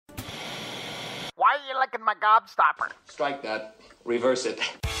Why are you licking my gobstopper? Strike that. Reverse it.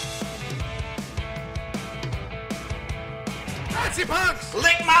 Nazi punks!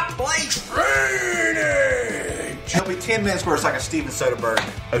 Lick my plate! Drainage! It'll be 10 minutes where it's like a Steven Soderbergh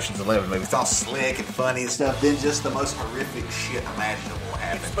Ocean's 11 movie. It's all slick and funny and stuff. Then just the most horrific shit imaginable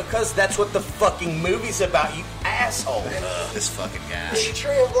happens. It's because that's what the fucking movie's about, you asshole. This fucking guy. The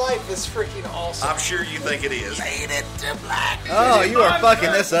Tree of Life is freaking awesome. I'm sure you think it is. Faded to black. Oh, you are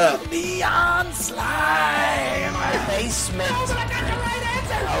fucking this up. Beyond slime. In my basement. Oh, but I got the right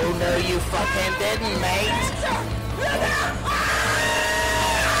answer. Oh, no, you fucking didn't, mate.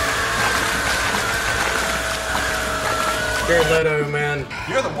 Jared Leto, man.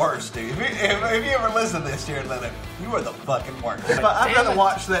 You're the worst, dude. If you ever listen to this, Jared Leto, you are the fucking worst. I'd rather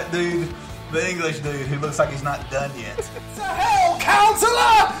watch that dude, the English dude, who looks like he's not done yet. So, hell,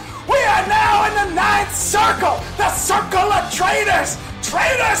 counselor! We are now in the 9th circle! The circle of traitors!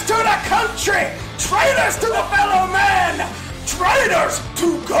 Traitors to the country! Traitors to the fellow man! Traitors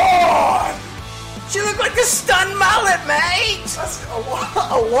to God! She looked like a stunned mullet, mate! That's a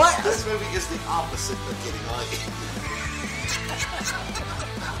what? This movie is the opposite of getting laid.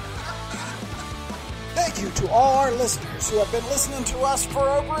 Thank you to all our listeners who have been listening to us for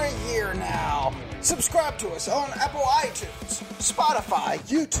over a year now. Subscribe to us on Apple iTunes, Spotify,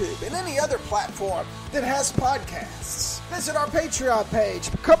 YouTube, and any other platform that has podcasts. Visit our Patreon page,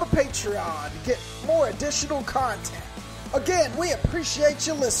 become a Patreon to get more additional content. Again, we appreciate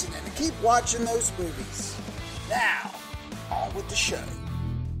you listening and keep watching those movies. Now, on with the show.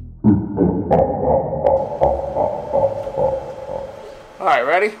 Alright,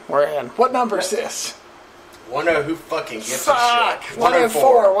 ready? We're in. What number is this? Wanna know who fucking gets Fuck! a shit?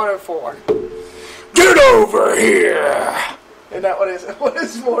 104, 104. Get over here! Isn't that what is it? What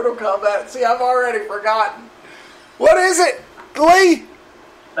is Mortal Kombat? See, I've already forgotten. What is it, Lee?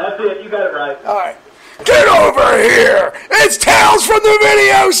 That's it, you got it right. Alright. Get over here! It's Tales from the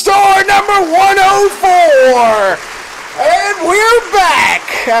Video Store number 104! And we're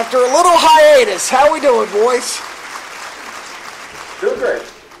back after a little hiatus. How we doing, boys? Doing great.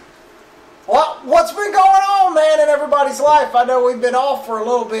 What's been going on, man, in everybody's life? I know we've been off for a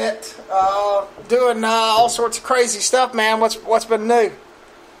little bit, doing all sorts of crazy stuff, man. What's been new?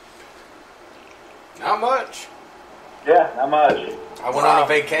 Not much. Yeah, not much. I went on a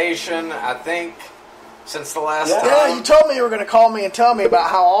vacation, I think, since the last time. Yeah, you told me you were going to call me and tell me about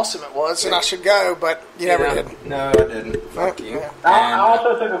how awesome it was, and I should go, but you never did. No, I didn't. Fuck you. Yeah. I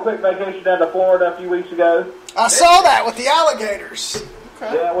also took a quick vacation down to Florida a few weeks ago. I saw that with the alligators.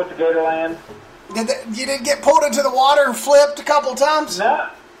 Okay. Yeah, I went to Gatorland. You didn't get pulled into the water and flipped a couple times? No,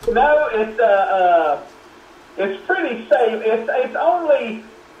 it's pretty safe. It's only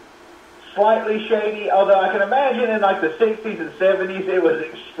slightly shady, although I can imagine in like the 60s and 70s it was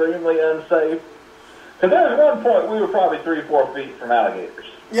extremely unsafe. Because there was one point we were probably 3 or 4 feet from alligators.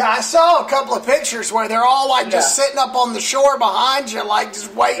 Yeah, I saw a couple of pictures where they're all like just sitting up on the shore behind you, like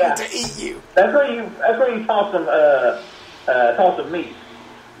just waiting to eat you. That's where you toss some meat.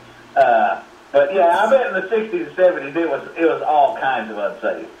 But yeah, I bet in the 60s and 70s it was all kinds of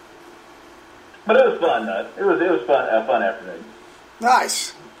unsafe. But it was fun though. It was fun, a fun afternoon.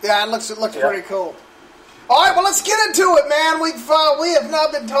 Nice. Yeah, it looks pretty cool. All right, well let's get into it, man. We have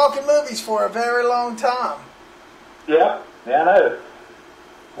not been talking movies for a very long time. Yeah, I know.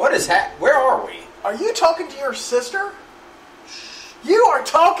 What is where are we? Are you talking to your sister? You are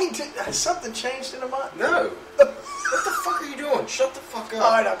talking to... Has something changed in a month? No. What the fuck are you doing? Shut the fuck up.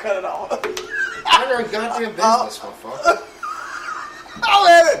 All right, I'll cut it off. I'm your goddamn business, motherfucker. I'll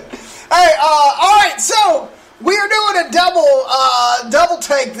edit. Hey, all right, so we're doing a double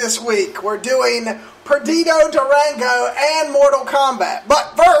take this week. We're doing Perdito Durango and Mortal Kombat.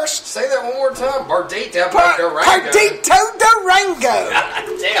 But first... Say that one more time. Perdito Durango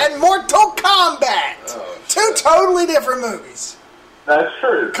and Mortal Kombat. Oh, Two totally different movies. That's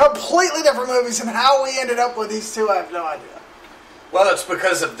true. Completely different movies, and how we ended up with these two, I have no idea. Well, it's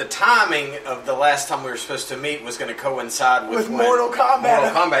because of the timing of the last time we were supposed to meet was going to coincide with when Mortal Kombat.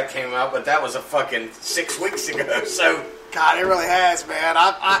 Mortal Kombat came out, but that was a fucking 6 weeks ago, so... God, it really has, man.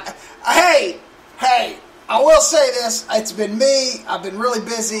 Hey, I will say this. It's been me. I've been really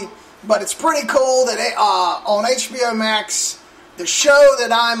busy, but it's pretty cool that on HBO Max, the show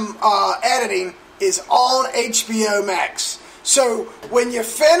that I'm editing is on HBO Max. So when you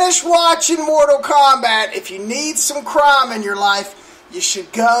finish watching Mortal Kombat, if you need some crime in your life, you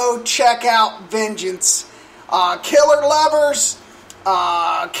should go check out Vengeance. Killer lovers,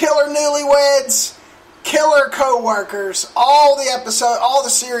 killer newlyweds, killer co-workers, all the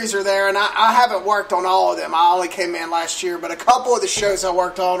series are there, and I haven't worked on all of them. I only came in last year, but a couple of the shows I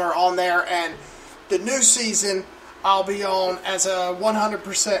worked on are on there, and the new season, I'll be on as a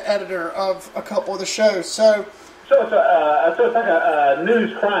 100% editor of a couple of the shows. So it's like a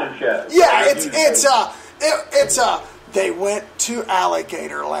news crime show. Yeah, it's they went to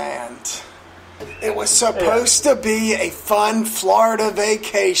Alligator Land. It was supposed to be a fun Florida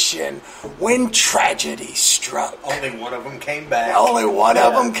vacation when tragedy struck. Only one of them came back. Only one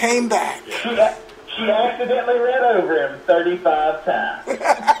of them came back. She accidentally ran over him 35 times.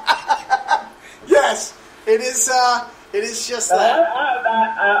 Yes, it is just that.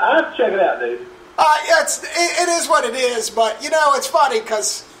 I'll check it out, dude. It is what it is, but it's funny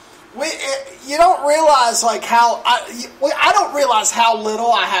because you don't realize how I don't realize how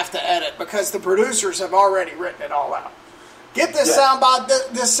little I have to edit because the producers have already written it all out. Get this soundbite,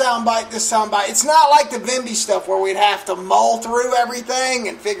 this soundbite, this soundbite. It's not like the Vimby stuff where we'd have to mull through everything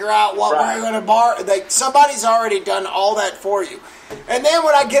and figure out what we're going to bar. Somebody's already done all that for you, and then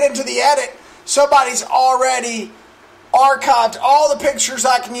when I get into the edit, somebody's already archived all the pictures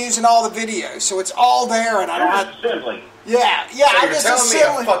I can use in all the videos, so it's all there, and I don't have. Simply. Yeah. So I'm you're just telling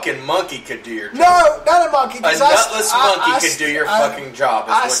assuming. me a fucking monkey could do your job? No, not a monkey. A nutless monkey could do your fucking job.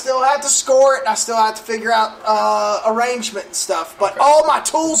 I still have to score it. I still have to figure out arrangement and stuff. But all my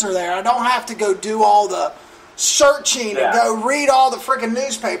tools are there. I don't have to go do all the searching and go read all the freaking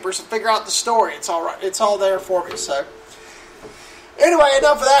newspapers and figure out the story. It's all right. It's all there for me. So anyway,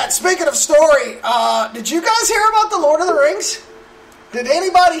 enough of that. Speaking of story, did you guys hear about the Lord of the Rings? Did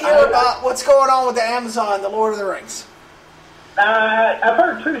anybody hear about what's going on with the Amazon, the Lord of the Rings? I've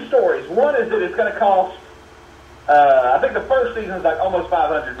heard two stories. One is that it's going to cost, I think the first season is like almost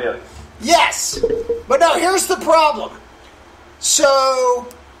 $500 million. Yes, but no, here's the problem. So,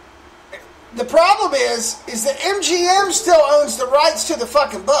 the problem is that MGM still owns the rights to the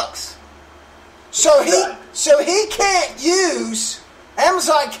fucking books. So he can't use,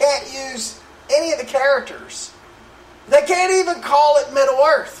 Amazon can't use any of the characters. They can't even call it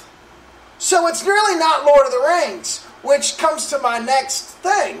Middle-earth. So it's really not Lord of the Rings. Which comes to my next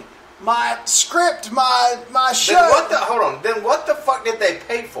thing, my script, my show. Then what the fuck did they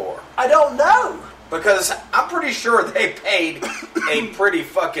pay for? I don't know. Because I'm pretty sure they paid a pretty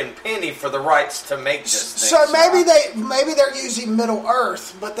fucking penny for the rights to make this thing. So maybe they're using Middle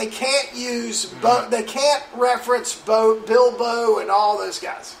Earth, but they can't use they can't reference Bilbo and all those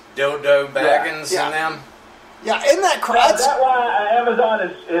guys. Dildo Baggins and them. Yeah, isn't that crazy? Is that why Amazon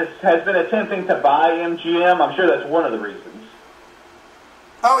has been attempting to buy MGM? I'm sure that's one of the reasons.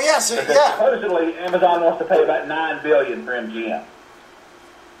 Oh, yes, Supposedly, Amazon wants to pay about $9 billion for MGM.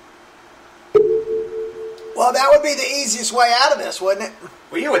 Well, that would be the easiest way out of this, wouldn't it?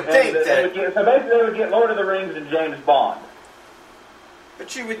 Well, you would think that. So basically, they would get Lord of the Rings and James Bond.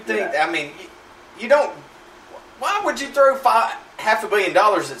 But you would think. I mean, you don't. Why would you throw $500 million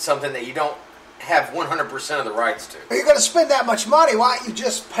at something that you don't have 100% of the rights to? If you're going to spend that much money, why don't you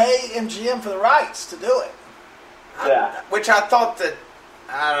just pay MGM for the rights to do it? Which I thought that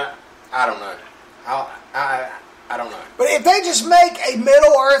I don't know. I don't know. But if they just make a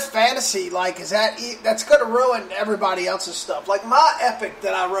Middle-earth fantasy, that's going to ruin everybody else's stuff. Like my epic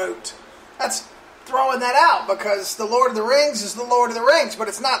that I wrote, that's throwing that out because the Lord of the Rings is the Lord of the Rings, but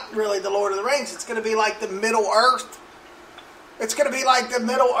it's not really the Lord of the Rings. It's going to be like the Middle-earth. It's going to be like the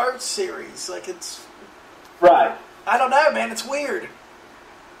Middle-earth series. Like it's... Right. I don't know, man. It's weird.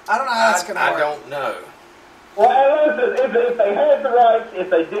 I don't know how that's going to work. I don't know. Well, listen, if they had the rights, if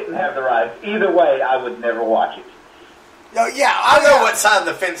they didn't have the rights, either way, I would never watch it. Yeah, I know what side of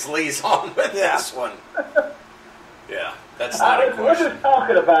the fence Lee's on with this one. Yeah, that's not a question. We're just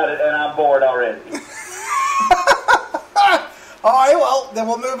talking about it, and I'm bored already. All right, well, then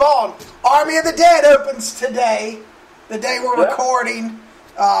we'll move on. Army of the Dead opens today, the day we're recording.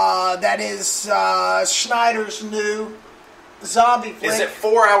 That is Snyder's new zombie flick. Is it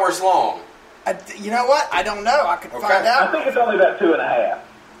 4 hours long? You know what? I don't know. I could find out. I think it's only about 2.5.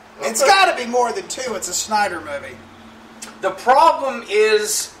 It's got to be more than 2. It's a Snyder movie. The problem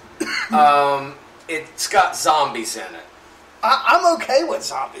is, it's got zombies in it. I'm okay with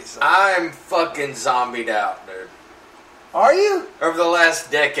zombies. I'm fucking zombied out, dude. Are you? Over the last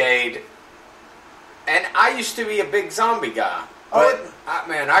decade. And I used to be a big zombie guy. But,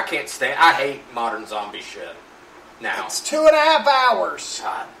 I can't stand... I hate modern zombie shit now. It's 2.5 hours.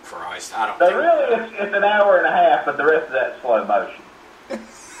 God Christ, I don't So think... really, it's an hour and a half, but the rest of that's slow motion.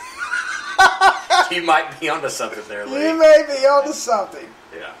 You might be onto something there, Lee. You may be onto something.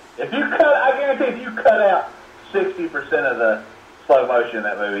 Yeah. I guarantee if you cut out 60% of the slow motion in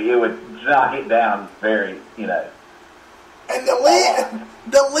that movie, it would knock it down very, And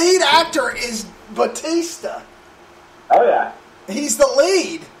the lead actor is Batista. Oh, yeah. He's the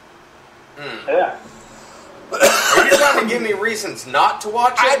lead. Yeah. give me reasons not to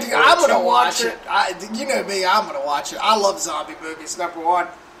watch it. I'm going to watch it. You know me, I'm going to watch it. I love zombie movies, number one.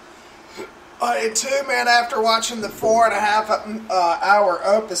 And two, man, after watching the 4.5 hour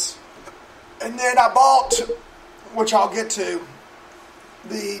opus, and then I bought, which I'll get to,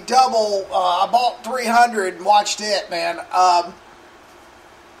 the double. I bought 300 and watched it, man. I'm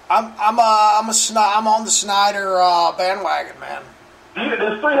on the Snyder bandwagon, man.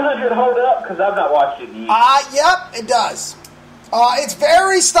 Does 300 hold up? Because I've not watched it yet. Yep, it does. It's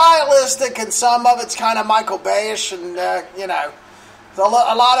very stylistic, and some of it's kind of Michael Bayish, and a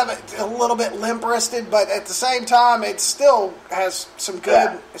lot of it a little bit limp-wristed, but at the same time, it still has some good.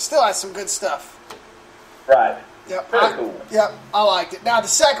 Yeah. It still has some good stuff. Right. Yep. Very cool. Yep, I liked it. Now the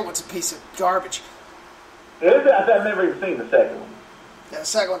second one's a piece of garbage. Is it? I've never even seen the second one. Yeah, the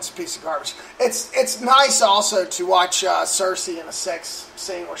second one's a piece of garbage. It's nice also to watch Cersei in a sex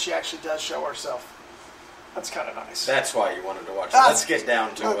scene where she actually does show herself. That's kind of nice. That's why you wanted to watch it. Let's get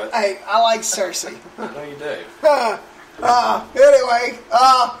down to it. Hey, I like Cersei. I know you do. Anyway,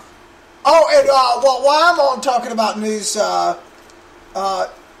 while I'm on talking about news,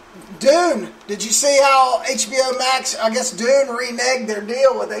 Dune. Did you see how HBO Max, I guess Dune reneged their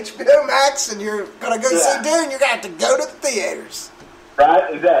deal with HBO Max, and you're going to go see Dune, you're going to have to go to the theaters.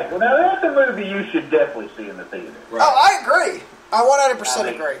 Right, exactly. Now, that's a movie you should definitely see in the theater. Right. Oh, I agree. I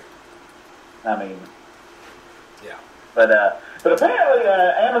 100% agree. I mean... Yeah. But apparently,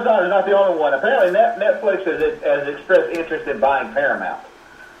 Amazon is not the only one. Apparently, Netflix has expressed interest in buying Paramount.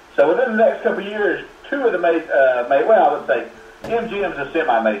 So within the next couple of years, two of the I would say, MGM's a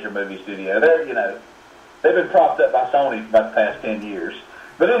semi-major movie studio. They've been propped up by Sony for about the past 10 years.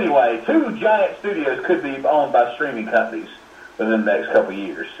 But anyway, two giant studios could be owned by streaming companies within the next couple of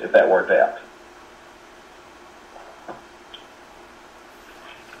years, if that worked out.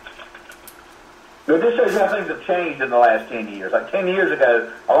 It just shows you how things have changed in the last 10 years. Like 10 years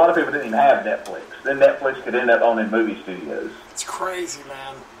ago, a lot of people didn't even have Netflix. Then Netflix could end up owning movie studios. It's crazy,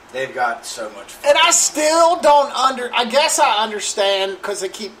 man. They've got so much fun. And I still don't I guess I understand, because they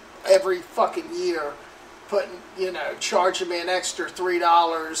keep every fucking year charging me an extra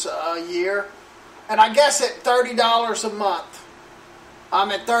 $3 a year. And I guess at $30 a month, I'm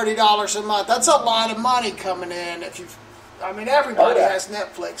at $30 a month. That's a lot of money coming in. Everybody has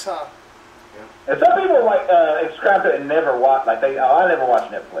Netflix, huh? And some people subscribe to it and never watch. I never watch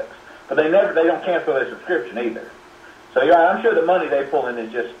Netflix, but they don't cancel their subscription either. So I'm sure the money they pull in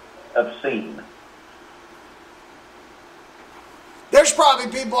is just obscene. There's probably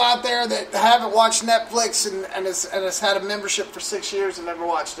people out there that haven't watched Netflix and has had a membership for 6 years and never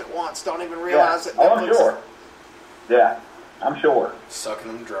watched it once. Don't even realize that. Oh, I'm sure. Yeah, I'm sure. Sucking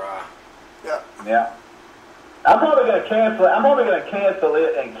them dry. Yeah. Yeah. I'm probably going to cancel it. I'm probably going to cancel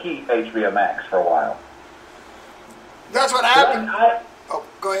it and keep HBO Max for a while. That's what happened.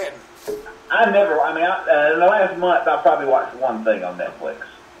 Go ahead. In the last month, I probably watched one thing on Netflix.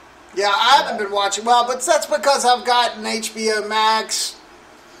 Yeah, I haven't been watching. Well, but that's because I've gotten HBO Max.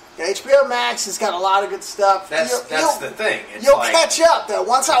 HBO Max has got a lot of good stuff. That's the thing. You'll catch up, though.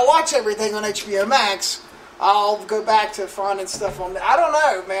 Once I watch everything on HBO Max, I'll go back to finding stuff on there. I don't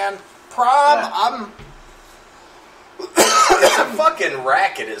know, man. Prime, It's a fucking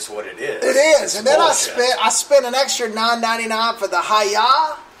racket is what it is. It is. And then bullshit. I spent an extra $9.99 for the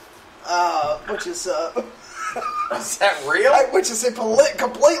Hayah, which is... Is that real? Which is a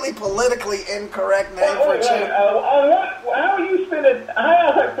completely politically incorrect name for a channel. How are you spending...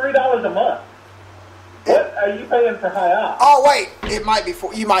 Hayah's like $3 a month. What are you paying for Hayah? Oh, wait. It might be...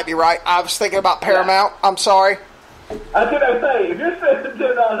 You might be right. I was thinking about Paramount. I'm sorry. I was going to say, if you're spending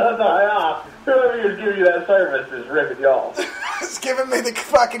 $10 on Hayah, whoever is giving you that service is ripping you off. It's giving me the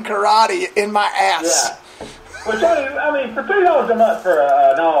fucking karate in my ass. Yeah. Which, for $3 a month for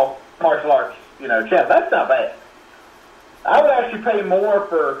an all-martial arts, channel, that's not bad. I would actually pay more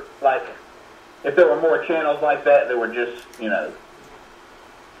for, if there were more channels like that were just,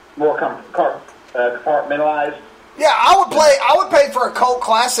 more compartmentalized. Yeah, I would pay for a cult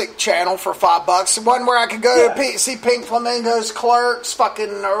classic channel for $5. One where I could go to see Pink Flamingos, Clerks, fucking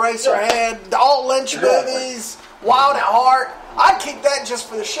Eraserhead, all Lynch movies, Wild at Heart. I'd keep that just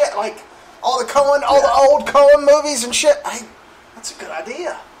for the shit, all the old Coen movies and shit. Hey, that's a good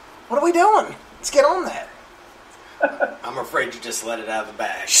idea. What are we doing? Let's get on that. I'm afraid you just let it out of the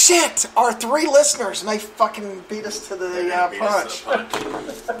bag. Shit! Our 3 listeners, and they fucking beat us to the punch.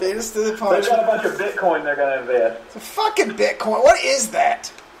 Beat us to the punch. They've got a bunch of Bitcoin they're going to invest. It's a fucking Bitcoin. What is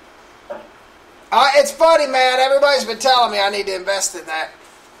that? It's funny, man. Everybody's been telling me I need to invest in that.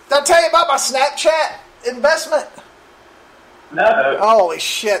 Did I tell you about my Snapchat investment? No. Holy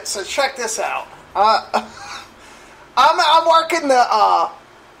shit. So check this out. I'm working the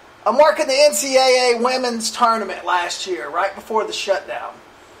NCAA women's tournament last year, right before the shutdown.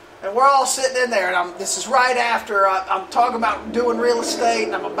 And we're all sitting in there, and this is right after I'm talking about doing real estate,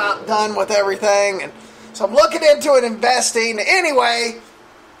 and I'm about done with everything. And so I'm looking into it, investing. Anyway,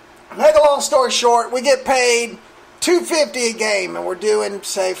 make a long story short, we get paid $250 a game, and we're doing,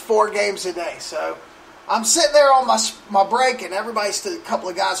 say, 4 games a day. So I'm sitting there on my break, and a couple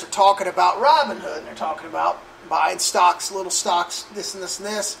of guys are talking about Robinhood, and they're talking about buying stocks, little stocks, this and this and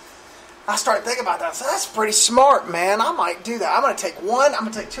this. I started thinking about that. I said, that's pretty smart, man. I might do that. I'm going to take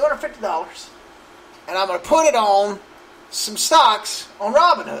 $250, and I'm going to put it on some stocks on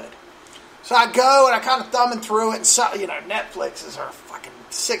Robinhood. So I go, and I kind of thumbing through it, and so, Netflix are fucking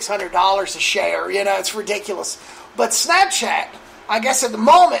 $600 a share. It's ridiculous. But Snapchat, I guess at the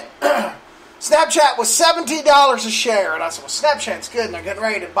moment, Snapchat was $17 a share. And I said, well, Snapchat's good, and they're getting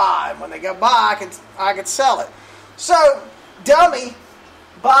ready to buy. And when they go buy, I can sell it. So, dummy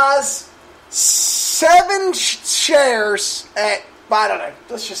buys 7 shares at, I don't know,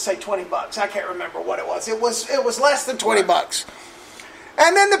 let's just say $20. I can't remember what it was. It was less than $20.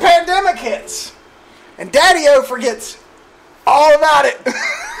 And then the pandemic hits. And Daddy-O forgets all about it.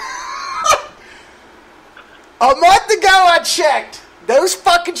 A month ago I checked. Those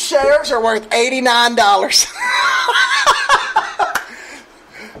fucking shares are worth $89.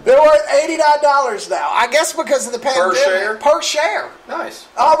 They're worth $89 now. I guess because of the pandemic. Per share? Per share. Nice.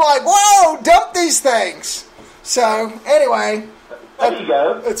 I'm like, whoa, dump these things. So, anyway. There you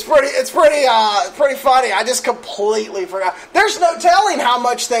go. It's pretty funny. I just completely forgot. There's no telling how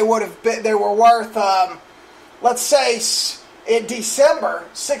much they would have been. They were worth, let's say, in December,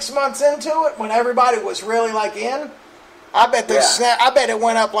 6 months into it, when everybody was really like in. I bet I bet it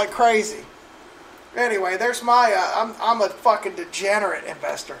went up like crazy. Anyway, there's my. I'm a fucking degenerate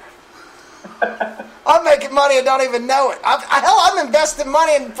investor. I'm making money and don't even know it. I'm investing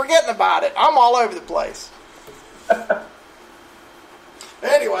money and forgetting about it. I'm all over the place.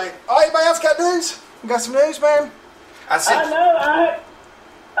 Anyway, anybody else got news? You got some news, man? I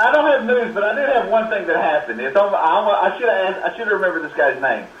don't have news, but I do have one thing that happened. I should have remembered this guy's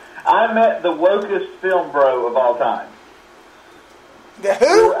name. I met the wokest film bro of all time. The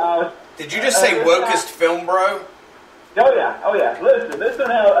who? Did you just say wokest film bro? Oh yeah. Listen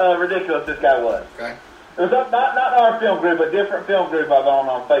how ridiculous this guy was. Okay. It was not our film group, but different film group I've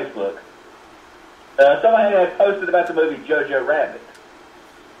on Facebook. Somebody had posted about the movie Jojo Rabbit.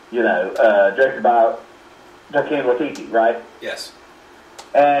 Directed by Taika Waititi, right? Yes.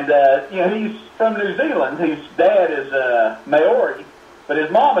 And he's from New Zealand. His dad is Maori, but his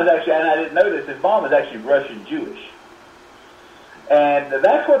mom is actually, and I didn't know this, his mom is actually Russian Jewish. And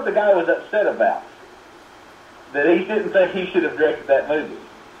that's what the guy was upset about. That he didn't think he should have directed that movie.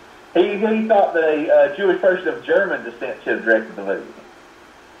 He thought that a Jewish person of German descent should have directed the movie.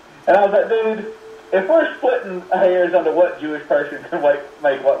 And I was like, dude, if we're splitting hairs on what Jewish person can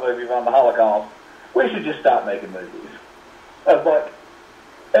make what movie on the Holocaust, we should just stop making movies. I was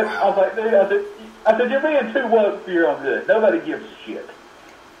like, dude, I said, you're being too woke for your own good. Nobody gives a shit.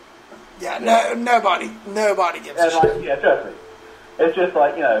 Yeah, nobody gives a shit. Yeah, trust me. It's just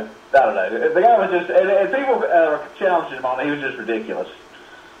like, I don't know. The guy was just, and people challenged him on it. He was just ridiculous.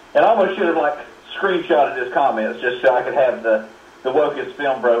 And I almost should have, screenshotted his comments just so I could have the wokest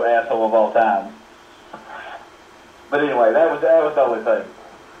film bro asshole of all time. But anyway, that was the only thing.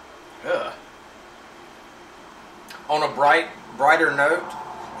 Yeah. On a brighter note,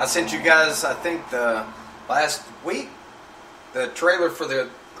 I sent you guys, I think the last week, the trailer for the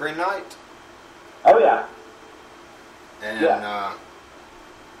Green Knight. Oh yeah. And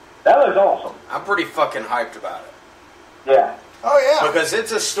that looks awesome. I'm pretty fucking hyped about it. Yeah. Oh yeah. Because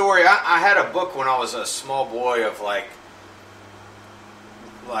it's a story. I had a book when I was a small boy of like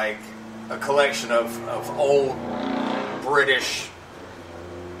a collection of old British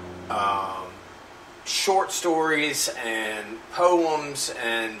short stories and poems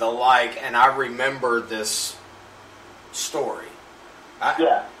and the like, and I remember this story.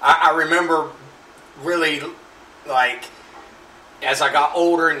 I remember really, as I got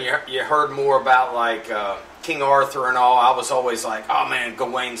older and you heard more about King Arthur and all, I was always like, oh man,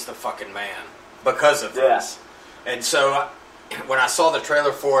 Gawain's the fucking man because of this. And so when I saw the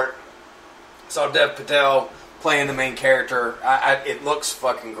trailer for it, saw Dev Patel playing the main character, it looks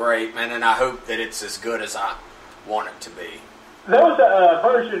fucking great, man, and I hope that it's as good as I want it to be. There was a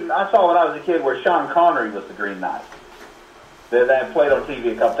version I saw when I was a kid where Sean Connery was the Green Knight. That played on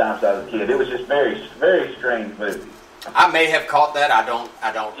TV a couple times when I was a kid. It was just very, very strange movie. I may have caught that. I don't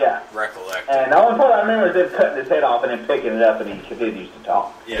recollect. And the only part I remember is them cutting his head off and then picking it up, and he continues to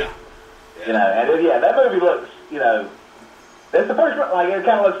talk. Yeah. And that movie looks that's the first one. Like it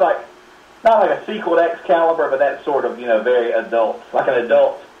kind of looks like not like a sequel to Excalibur, but that's sort of very adult, like an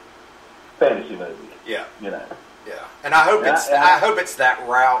adult fantasy movie. Yeah. Yeah, and I hope I hope it's that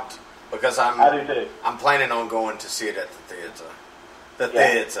route because I do too. I'm planning on going to see it at the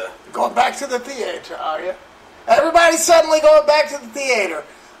theater. Going back to the theater, are you? Everybody's suddenly going back to the theater.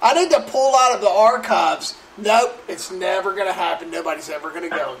 I need to pull out of the archives. Nope, it's never going to happen. Nobody's ever going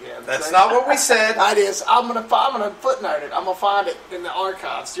to go again. That's not what we said. That is. I'm gonna footnote it. I'm gonna find it in the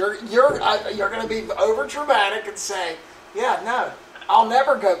archives. You're gonna be over dramatic and say, "Yeah, no, I'll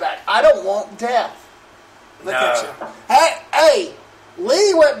never go back. I don't want death." Look at you. Hey,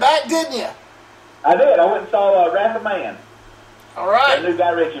 Lee went back, didn't you? I did. I went and saw Wrath of Man. All right. The new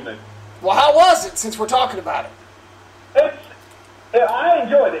Guy Ritchie movie. Well, how was it? Since we're talking about it. I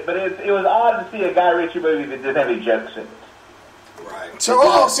enjoyed it, but it was odd to see a Guy Ritchie movie that didn't have any jokes in it. Right.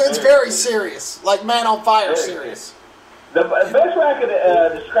 So it's very serious, like Man on Fire serious. The best way I could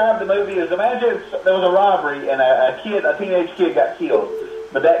describe the movie is imagine there was a robbery and a teenage kid got killed,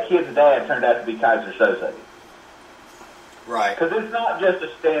 but that kid's dad turned out to be Kaiser Soze. Right. Because it's not just a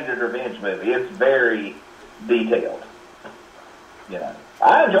standard revenge movie; it's very detailed.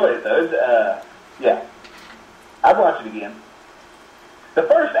 I enjoyed it though. I'd watch it again. The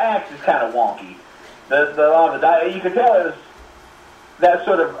first act is kind of wonky. You can tell it was that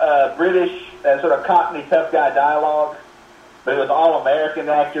sort of British, that sort of Cockney tough guy dialogue, but it was all American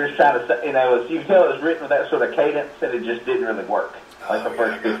actors trying to say, you can tell it was written with that sort of cadence, and it just didn't really work, like the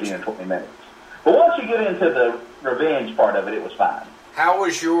first 15 or 20 minutes. But once you get into the revenge part of it, it was fine. How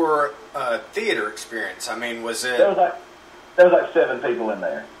was your theater experience? I mean, was it... There was like 7 people in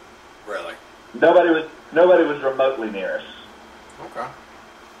there. Really? Nobody was remotely near us. Okay.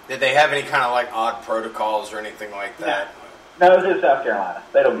 Did they have any kind of like odd protocols or anything like that? No, it was in South Carolina.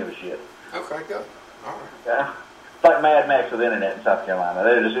 They don't give a shit. Okay, good. All right. Yeah. It's like Mad Max with internet in South Carolina.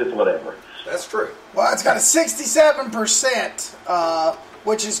 It's whatever. That's true. Well, it's got a 67%,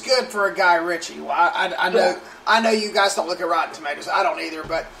 which is good for a Guy Ritchie. Well, I know you guys don't look at Rotten Tomatoes. I don't either,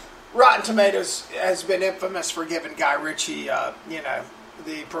 but Rotten Tomatoes has been infamous for giving Guy Ritchie,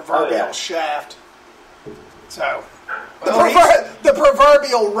 the proverbial shaft. So, the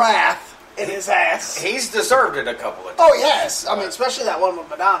proverbial wrath in his ass. He's deserved it a couple of times. Oh, yes. I mean, especially that one with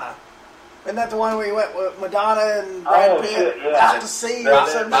Madonna. Isn't that the one where he went with Madonna and Brad Pitt out to sea or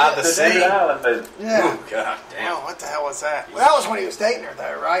something? By the sea. Yeah. Oh, God damn. Oh, what the hell was that? Well, that was when he was dating her,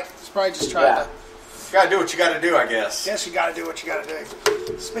 though, right? He's probably just trying to... You gotta do what you gotta do, I guess. Guess you gotta do what you gotta do.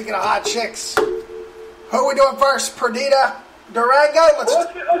 Speaking of hot chicks, who are we doing first? Perdito Durango? Let's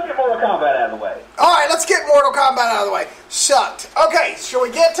get Mortal Kombat out of the way. All right, let's get Mortal Kombat out of the way. Sucked. Okay, shall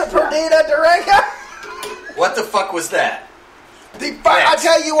we get to Perdito Durango? What the fuck was that? I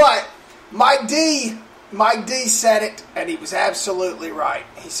tell you what, Mike D said it, and he was absolutely right.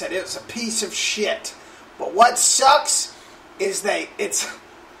 He said it was a piece of shit. But what sucks is they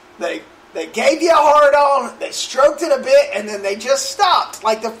gave you a hard on, they stroked it a bit, and then they just stopped.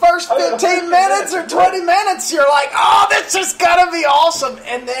 Like the first 15 minutes or 20 minutes, you're like, oh, this is gonna be awesome.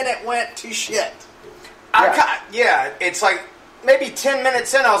 And then it went to shit. It's like maybe 10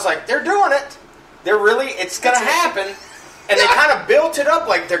 minutes in, I was like, they're doing it. It's gonna happen. And they kind of built it up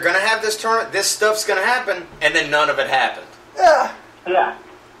like they're gonna have this tournament, this stuff's gonna happen, and then none of it happened. Yeah. Yeah.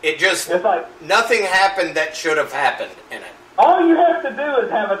 It's like nothing happened that should have happened in it. All you have to do is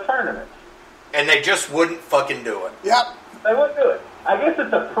have a tournament. And they just wouldn't fucking do it. Yep. They wouldn't do it. I guess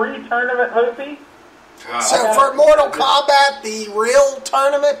it's a pre-tournament movie. So for Mortal Kombat, the real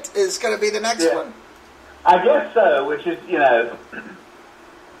tournament is going to be the next one? I guess so, which is,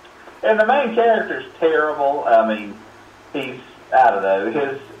 and the main character's terrible. I mean, I don't know,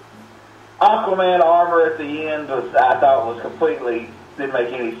 his Aquaman armor at the end I thought didn't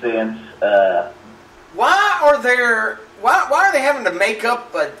make any sense. Why are they having to make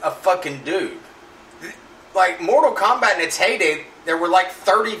up a fucking dude? Like, Mortal Kombat in its heyday, there were like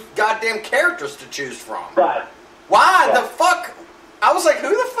 30 goddamn characters to choose from. Right. Why the fuck? I was like, who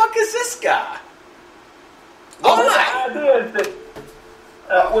the fuck is this guy? Why? The idea is that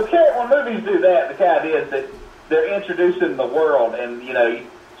when movies do that, the idea is that they're introducing the world, and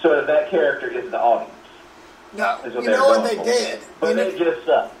sort of that character is the audience. No, you know what they did? But it just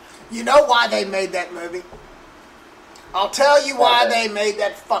sucks. You know why they made that movie? I'll tell you why they made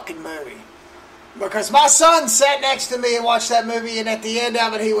that fucking movie. Because my son sat next to me and watched that movie, and at the end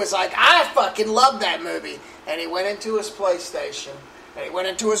of it, he was like, I fucking love that movie. And he went into his PlayStation, and he went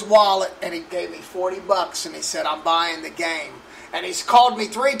into his wallet, and he gave me $40, and he said, I'm buying the game. And he's called me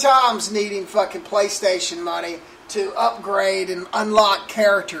 3 times needing fucking PlayStation money to upgrade and unlock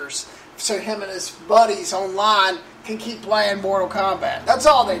characters. so him and his buddies online can keep playing Mortal Kombat. That's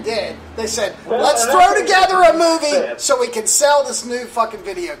all they did. They said, let's throw together a movie so we can sell this new fucking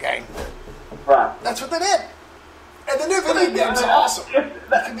video game. Right. That's what they did. And the new video game's awesome. It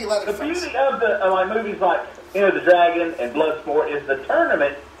can be the beauty of the movies like The Dragon and Bloodsport is the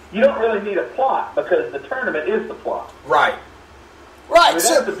tournament. You don't really need a plot because the tournament is the plot. Right. Right. I mean,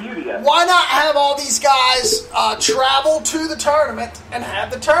 so that's the beauty of it. why not have all these guys travel to the tournament and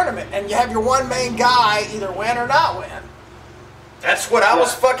have the tournament, and you have your one main guy either win or not win? That's what I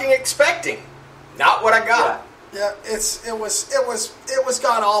was fucking expecting. Not what I got. Yeah, it was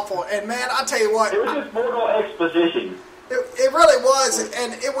god awful, and man, I tell you what, It was just mortal exposition. it really was,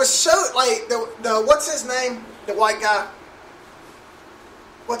 and it was so like the what's his name, the white guy.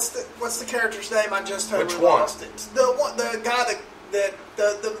 What's the character's name? I just totally Which one? lost it. The guy the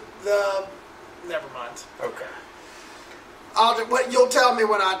never mind. Okay. You'll tell me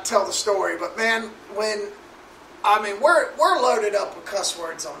when I tell the story, but man, we're loaded up with cuss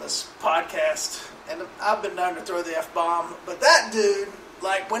words on this podcast. And I've been known to throw the F-bomb, but that dude,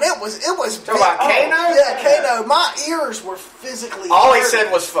 like, when it was Talking about Kano? Yeah, Kano. My ears were physically All he hurting. said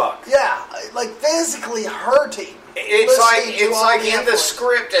was fuck. Yeah, like, physically hurting. It's like in the F-words.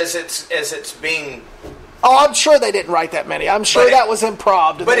 script as it's being... Oh, I'm sure they didn't write that many. I'm sure that was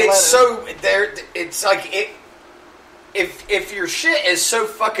improv. But it's so... It's like... If your shit is so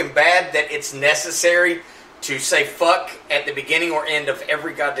fucking bad that it's necessary to say fuck at the beginning or end of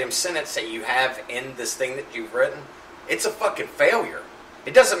every goddamn sentence that you have in this thing that you've written, it's a fucking failure.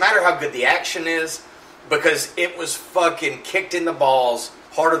 It doesn't matter how good the action is, because it was fucking kicked in the balls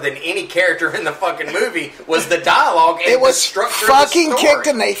harder than any character in the fucking movie was the dialogue and It was the structure fucking of the story. kicked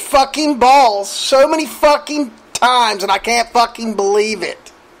in the fucking balls so many fucking times, and I can't fucking believe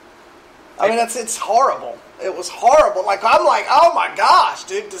it. I mean, it's horrible. It was horrible. Like, I'm like, oh my gosh,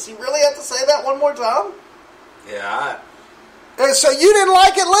 dude, does he really have to say that one more time? Yeah. So you didn't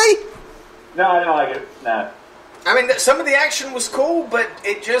like it, Lee? No, I didn't like it. No. I mean, some of the action was cool, but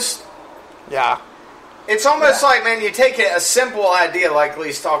it just... Yeah. It's almost like, man, you take a simple idea like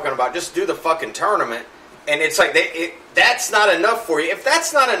Lee's talking about, just do the fucking tournament, and it's like, that's not enough for you. If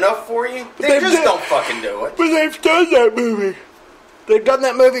that's not enough for you, then just don't fucking do it. But they've done that movie. They've done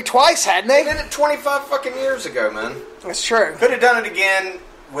that movie twice, hadn't They they? did it 25 fucking years ago, man. That's true. Could have done it again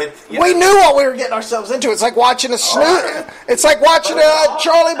with... We knew what we were getting ourselves into. It's like watching a It's like watching a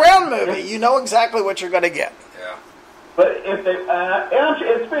Charlie Brown movie. You know exactly what you're going to get. Yeah. But if they,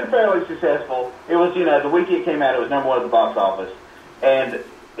 it's been fairly successful. It was, the week it came out, it was number one at the box office. And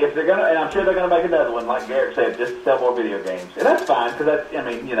if they're gonna, and I'm sure they're gonna make another one, like Garrick said, just to sell more video games, and that's fine because that's,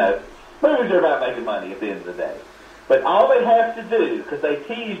 movies are about making money at the end of the day. But all they have to do, because they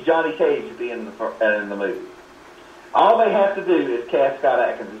tease Johnny Cage at the end of the movie, all they have to do is cast Scott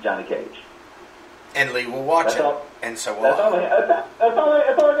Adkins as Johnny Cage. And Lee will watch it, and so will That's all they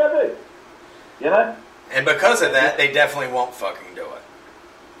gotta do. And because of that, they definitely won't fucking do it.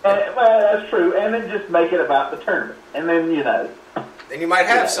 And, well, that's true. And then just make it about the tournament. And then, Then you might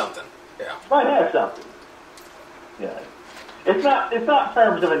have something. Yeah. Might have something. It's not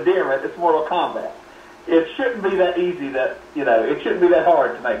terms of endearment, it's Mortal Kombat. It shouldn't be that easy that, it shouldn't be that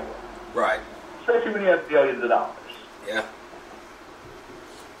hard to make one. Right. Especially when you have billions of dollars. Yeah.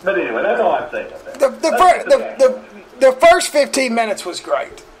 But anyway, that's all I'm saying about that. The first 15 minutes was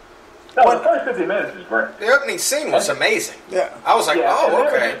great. No, the first 15 minutes is great. The opening scene was amazing. Yeah. I was like, oh,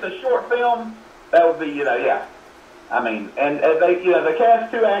 okay. If it was just a short film, that would be, I mean, and they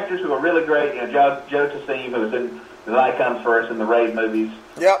cast two actors who are really great. Joe Tassim, who was in The Night Comes First and the Raid movies.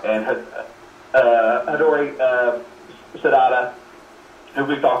 Yep. And Hidori Sadada, who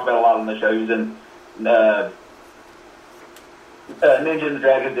we've talked about a lot on the show. He's in Ninja and the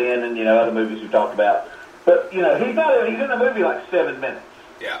Dragon's Den and, other movies we've talked about. But, he's in the movie like 7 minutes.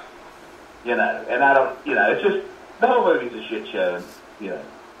 Yeah. And I don't, it's just, the whole movie's a shit show,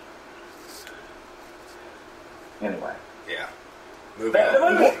 Anyway. Yeah. They made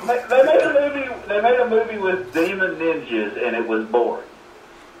a movie with demon ninjas, and it was boring.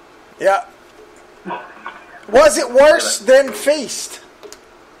 Yeah. Was it worse than Feast?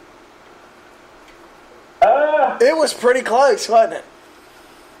 It was pretty close, wasn't it?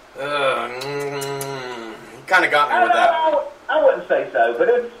 You kind of got me with that. I wouldn't say so, but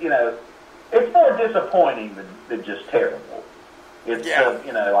it's, it's more disappointing than just terrible. It's, just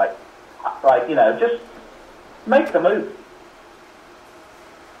make the movie.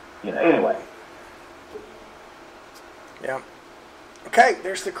 Anyway. Yeah. Okay,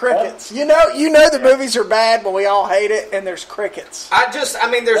 there's the crickets. You know the movies are bad, but we all hate it, and there's crickets.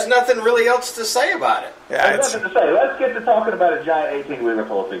 There's nothing really else to say about it. Yeah, there's nothing to say. Let's get to talking about a giant 18-wheeler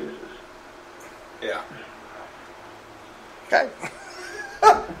full of fetuses. Yeah. Okay.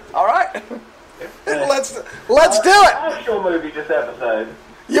 All right. Let's do it. Actual movie this episode.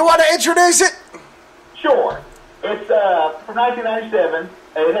 You want to introduce it? Sure. It's from 1997.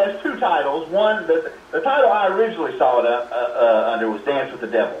 It has two titles. One, the title I originally saw it under was Dance with the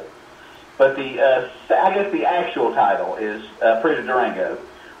Devil. But I guess the actual title is Perdito Durango,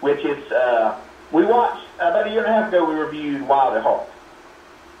 which is, we watched, about a year and a half ago, we reviewed Wild at Heart.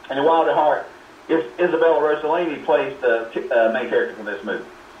 And in Wild at Heart, Isabella Rossellini plays the main character from this movie.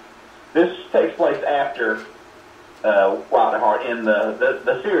 This takes place after Wild at Heart in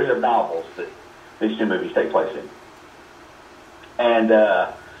the series of novels that these two movies take place in. And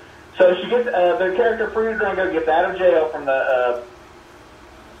so she gets the character Perdito Durango gets out of jail from the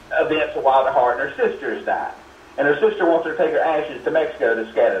events of Wild at Heart, and her sister has died. And her sister wants her to take her ashes to Mexico to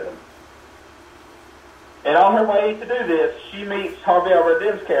scatter them. And on her way to do this, she meets Harvey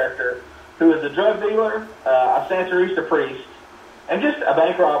Bardem's character, who is a drug dealer, a Santa Teresa priest, and just a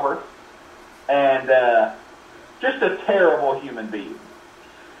bank robber, and just a terrible human being,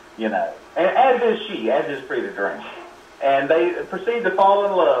 you know. And as is Perdito Durango. And they proceed to fall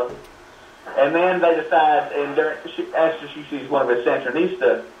in love, and then they decide, and after she sees one of his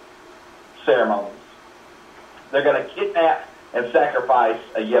Santanista ceremonies, they're going to kidnap and sacrifice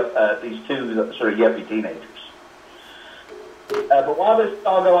these two sort of yuppie teenagers. But while this is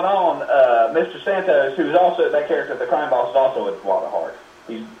all going on, Mr. Santos, who's also that character, the crime boss, is also at Wild at Heart.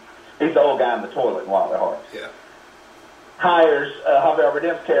 He's the old guy in the toilet in Wild at Heart. Yeah. Hires Javier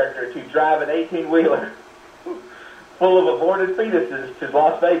Bardem's character to drive an 18-wheeler full of aborted fetuses to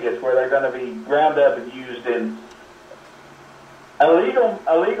Las Vegas, where they're going to be ground up and used in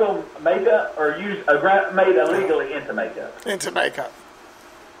illegal makeup, or made illegally into makeup. Into makeup.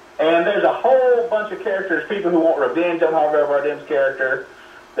 And there's a whole bunch of characters, people who want revenge on Javier Bardem's character.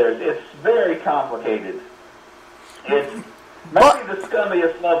 It's very complicated. It's maybe the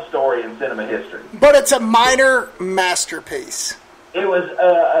scummiest love story in cinema history. But it's a minor masterpiece. It was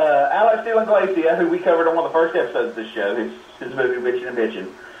Alex de la Iglesia, who we covered on one of the first episodes of this show, his movie Bitchin' and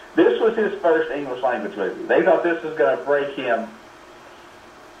Bitchin'. This was his first English language movie. They thought this was going to break him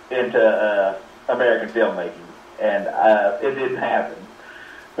into American filmmaking, and it didn't happen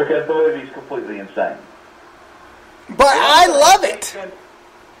because the movie's completely insane. But I love it.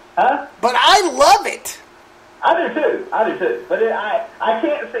 Huh? But I love it. I do too. But I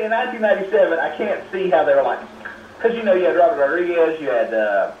can't see, in 1997, I can't see how they were like, because you had Robert Rodriguez, you had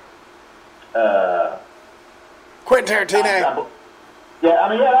Quentin Tarantino. Yeah, I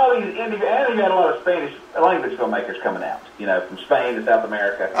mean, you had all these indie, and you had a lot of Spanish language filmmakers coming out, from Spain to South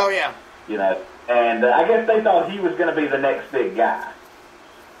America. Oh, yeah. And I guess they thought he was going to be the next big guy.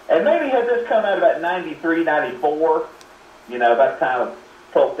 And maybe had this come out about 93, 94, about the time of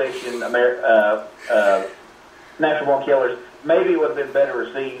Pulp Fiction, Natural Born Killers, maybe it would have been better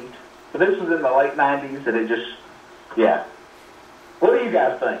received. But this was in the late 90s, and it just, yeah. What do you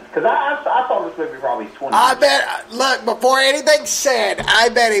guys think? Because I thought this movie probably 20 I bet, look, before anything's said, I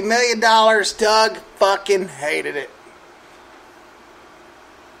bet $1 million Doug fucking hated it.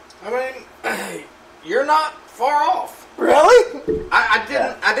 I mean, you're not far off. Really?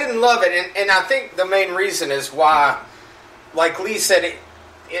 I didn't love it, and I think the main reason is why, like Lee said,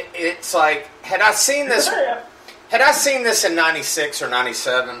 it's like, had I seen this in 96 or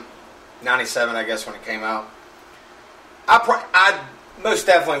 97, I guess, when it came out, I most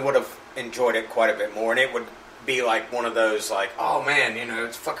definitely would have enjoyed it quite a bit more, and it would be like one of those, like, oh man,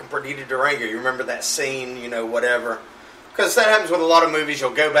 it's fucking Perdito Durango. You remember that scene, whatever. Because that happens with a lot of movies.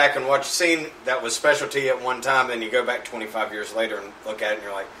 You'll go back and watch a scene that was special to you at one time, then you go back 25 years later and look at it, and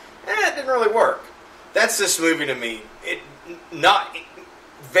you're like, it didn't really work. That's this movie to me.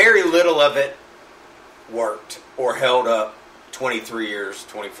 Very little of it worked or held up 24 years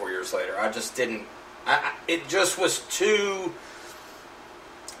later. I just didn't. It just was too.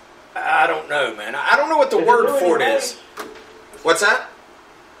 I don't know, man. I don't know what the word for it is. What's that?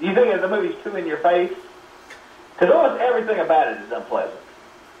 You think the movie's too in your face? Because almost everything about it is unpleasant.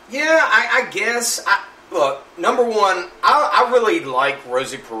 Yeah, I guess. Look, number one, I really like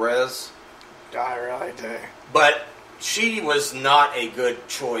Rosie Perez. I really do. But she was not a good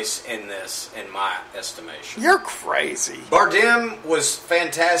choice in this, in my estimation. You're crazy. Bardem was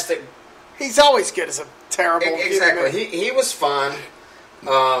fantastic. He's always good as a terrible. Exactly. He was fun.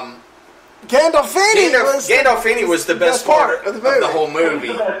 Gandolfini was the best part of the whole movie.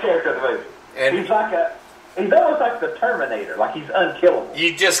 He's the best character of the movie. And he's almost like the Terminator. Like, he's unkillable.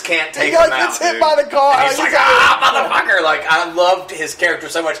 You just can't take him out, gets hit by the car. And he's like, motherfucker. Like, I loved his character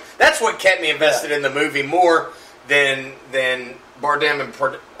so much. That's what kept me invested in the movie more than Bardem and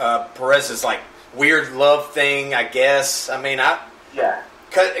Perez's, like, weird love thing, I guess. I mean, Yeah.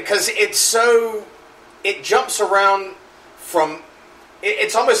 Because it's so... It jumps around from...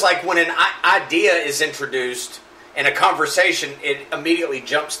 It's almost like when an idea is introduced in a conversation, it immediately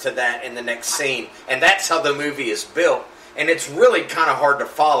jumps to that in the next scene. And that's how the movie is built. And it's really kind of hard to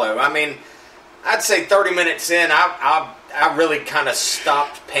follow. I mean, I'd say 30 minutes in, I really kind of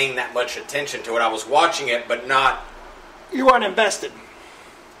stopped paying that much attention to it. I was watching it, but not... You weren't invested.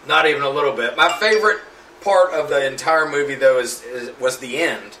 Not even a little bit. My favorite part of the entire movie, though, was the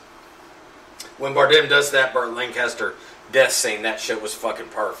end. When Bardem does that Burt Lancaster death scene, that shit was fucking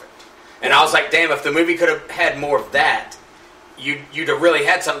perfect. And I was like, damn, if the movie could have had more of that, you'd have really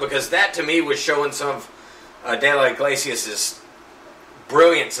had something, because that, to me, was showing some of De La Iglesias'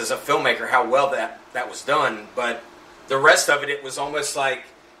 brilliance as a filmmaker, how well that was done. But the rest of it, it was almost like,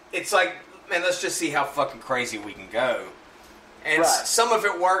 it's like, man, let's just see how fucking crazy we can go. And some of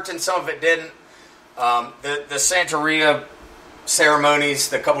it worked and some of it didn't. The Santeria ceremonies,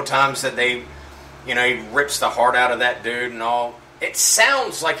 the couple times that they, he rips the heart out of that dude and all, it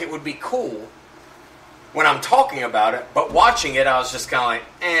sounds like it would be cool when I'm talking about it, but watching it, I was just kind of like,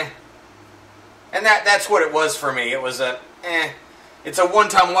 eh. And that's what it was for me. It was a, eh. It's a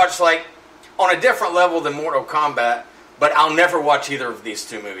one-time watch, like, on a different level than Mortal Kombat, but I'll never watch either of these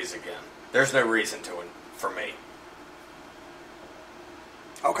two movies again. There's no reason to it for me.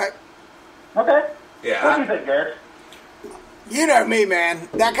 Okay. Okay. Yeah. What do you think, Garrick? You know me, man.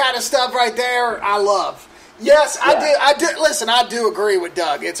 That kind of stuff right there, I love. Yes, Yeah. I do. Listen, I do agree with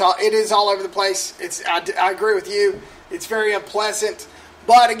Doug. It is all over the place. I agree with you. It's very unpleasant.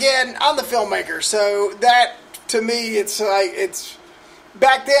 But again, I'm the filmmaker, so that to me, it's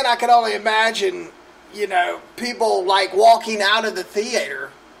back then. I could only imagine, people like walking out of the theater.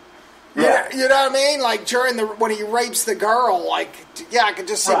 Yeah. You know what I mean? Like when he rapes the girl, I could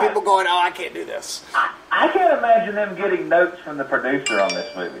just see people going, "Oh, I can't do this." I can't imagine them getting notes from the producer on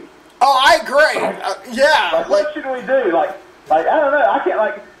this movie. Oh, I agree. Yeah. What should we do? Like I don't know. I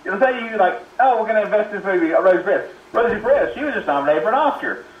can't say you oh, we're gonna invest in this movie. Rosie Perez. Rosie Perez. She was just nominated for an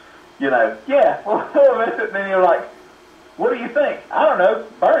Oscar. Yeah. Well, and then you're like, what do you think? I don't know.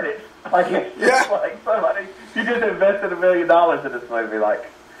 Burn it. It's just like somebody. You just invested $1 million in this movie.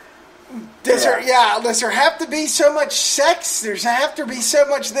 Does there have to be so much sex? There's have to be so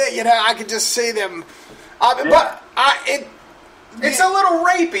much that I could just see them. It's a little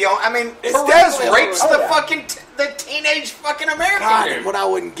rapey. I mean, Perez Perez rapes the teenage fucking American God, dude. what I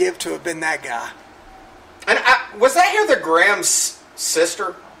wouldn't give to have been that guy. And was that Heather Graham's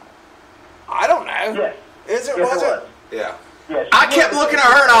sister? I don't know. Yes. Is it? Yes, Was it? Yeah. Yes, I kept looking at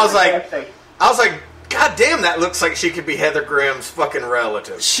her and I was like, God damn, that looks like she could be Heather Graham's fucking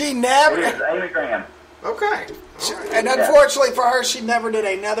relative. She It never. is Amy Graham. Okay. And unfortunately for her, she never did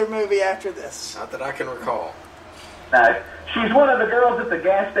another movie after this. Not that I can recall. No, she's one of the girls at the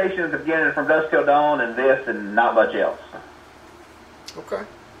gas station at the beginning From Dusk Till Dawn and this and not much else. Okay.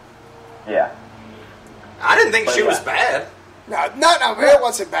 Yeah. I didn't think she was bad. No, it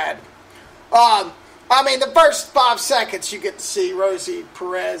wasn't bad. I mean, the first 5 seconds you get to see Rosie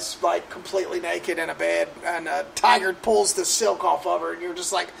Perez completely naked in a bed, and Tiger pulls the silk off of her, and you're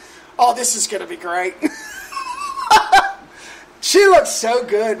just like, "Oh, this is gonna be great." She looks so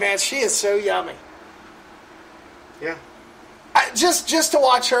good, man. She is so yummy. Yeah. Just to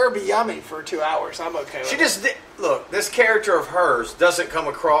watch her be yummy for 2 hours, I'm okay with it. She just look. This character of hers doesn't come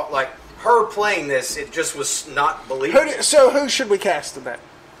across like her playing this. It just was not believable. Who should we cast in that?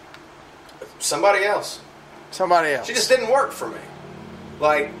 Somebody else. Somebody else. She just didn't work for me.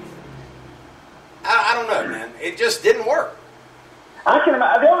 I don't know, man. It just didn't work. I can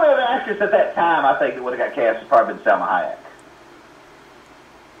imagine. The only other actress at that time I think that would have got cast would probably been Selma Hayek.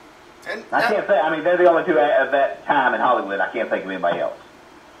 And I can't say. I mean, they're the only two at that time in Hollywood. I can't think of anybody else.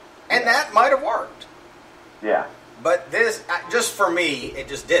 And that might have worked. Yeah. But this, just for me, it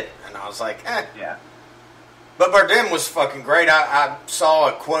just didn't. And I was like, eh. Yeah. But Bardem was fucking great. I saw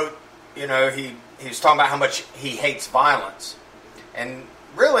a quote, he was talking about how much he hates violence. And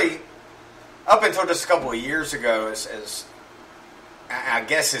really, up until just a couple of years ago, as I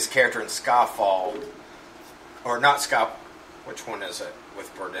guess his character in Skyfall, or not Sky, which one is it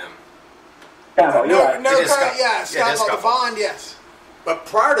with Bardem? Skyfall, you're right. Skyfall, the Bond, yes. But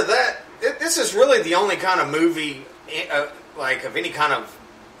prior to that, this is really the only kind of movie, of any kind of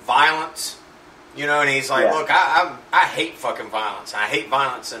violence, and he's like, look, I hate fucking violence. I hate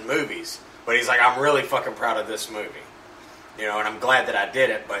violence in movies. But he's like, I'm really fucking proud of this movie. And I'm glad that I did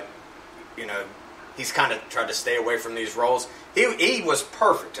it, but, he's kind of tried to stay away from these roles. He was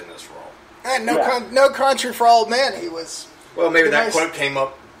perfect in this role. And no Country for Old Men, he was... Well, maybe that quote came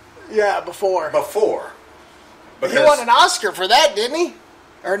up Yeah, before. He won an Oscar for that, didn't he?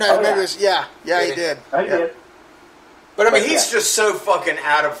 Or no, maybe it was, he did. He did. But I mean, he's just so fucking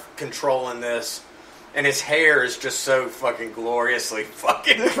out of control in this, and his hair is just so fucking gloriously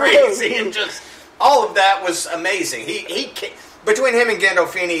fucking crazy, and just all of that was amazing. He between him and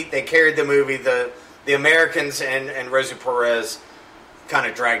Gandolfini, they carried the movie. The Americans and Rosie Perez kind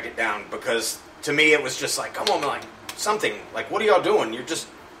of dragged it down, because to me it was just like, come on, like something, like what are y'all doing?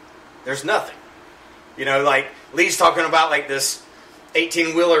 There's nothing, like Lee's talking about like this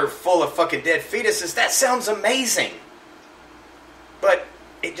 18-wheeler full of fucking dead fetuses. That sounds amazing. But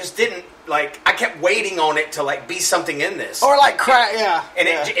it just didn't, like, I kept waiting on it to, like, be something in this. Or, like, crack, yeah. And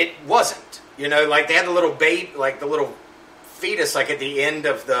it wasn't. Like, they had the little the little fetus, like, at the end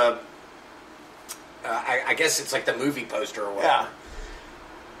of the, I guess it's like the movie poster or whatever. Yeah.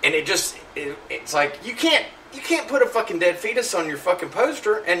 And it's like, you can't put a fucking dead fetus on your fucking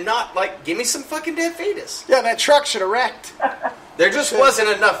poster and not, like, give me some fucking dead fetus. Yeah, that truck should have wrecked. There just wasn't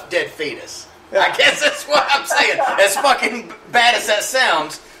enough dead fetus. Yeah. I guess that's what I'm saying. As fucking bad as that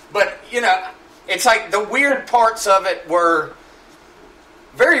sounds, but it's like the weird parts of it were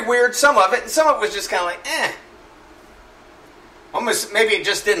very weird. Some of it, and some of it was just kind of like, Almost, maybe it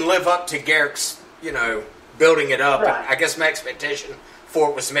just didn't live up to Garrick's, building it up. Right. And I guess my expectation for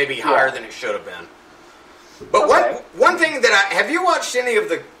it was maybe higher than it should have been. But one thing that have you watched any of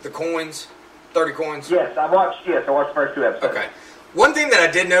the coins, 30 coins? Yes, I watched the first 2 episodes. Okay. One thing that I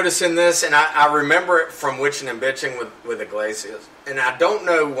did notice in this, and I remember it from Witching and Bitching with Iglesias, and I don't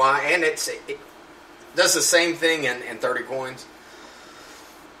know why, and it does the same thing in 30 coins.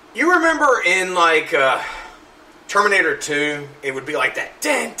 You remember in, like, Terminator 2, it would be like that,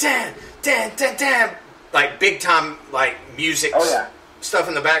 dan, dan, dan, dan, dan, like, big-time, like, music stuff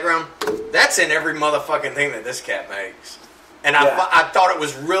in the background. That's in every motherfucking thing that this cat makes. And I thought it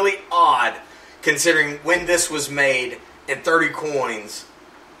was really odd, considering when this was made, in 30 coins,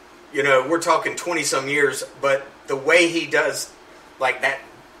 we're talking 20-some years, but the way he does, like, that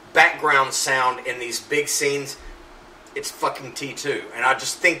background sound in these big scenes, it's fucking T2. And I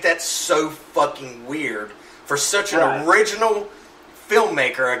just think that's so fucking weird for such an original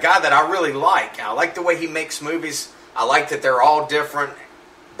filmmaker, a guy that I really like. I like the way he makes movies. I like that they're all different,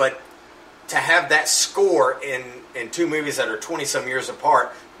 but to have that score in 2 movies that are 20-some years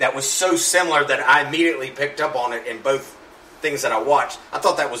apart, that was so similar that I immediately picked up on it in both things that I watched. I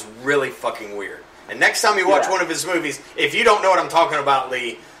thought that was really fucking weird. And next time you watch one of his movies, if you don't know what I'm talking about,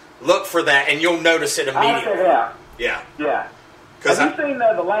 Lee, look for that and you'll notice it immediately. Yeah. Yeah. Have you seen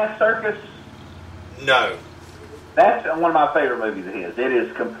The Last Circus? No. That's one of my favorite movies of his. It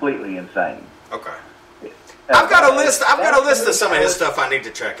is completely insane. Okay. I've got a list of some of his stuff I need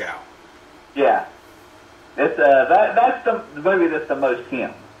to check out. Yeah. It's that's the movie that's the most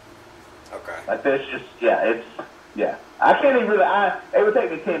him. Okay. Like that's just I can't even really. It would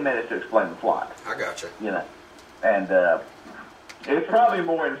take me 10 minutes to explain the plot. I gotcha. And it's probably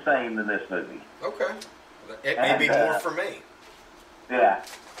more insane than this movie. Okay. It may be more for me. Yeah,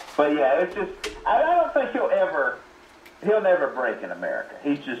 but it's just I don't think he'll never break in America.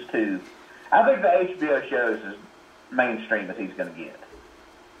 He's just too. I think the HBO shows as mainstream as he's going to get.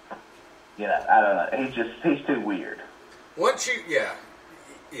 I don't know. He's too weird. Once you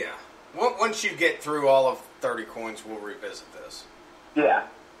Once you get through all of 30 coins, we'll revisit this. Yeah.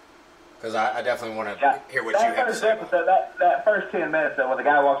 Because I definitely want to hear what you have to say. Episode, that first 10 minutes, when the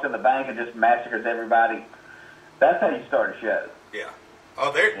guy walks in the bank and just massacres everybody, that's how you start a show. Yeah.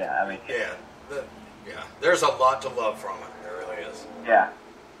 Oh, there. Yeah, I mean. Yeah. There's a lot to love from it. There really is. Yeah.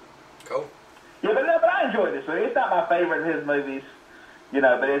 Cool. Yeah, but I enjoyed this movie. It's not my favorite of his movies, but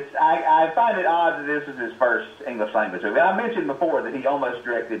I find it odd that this is his first English language movie. I mentioned before that he almost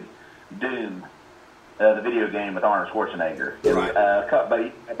directed Doom, the video game with Arnold Schwarzenegger,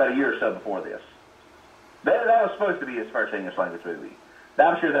 about a year or so before this. That was supposed to be his first English language movie.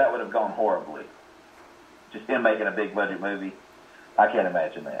 I'm sure that would have gone horribly. Just him making a big budget movie. I can't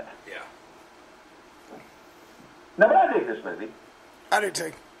imagine that. Yeah. No, but I dig this movie. I do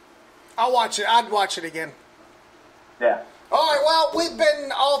too. I'll watch it. I'd watch it again. Yeah. All right, well, we've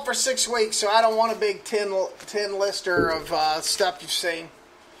been off for 6 weeks, so I don't want a big 10 lister of stuff you've seen.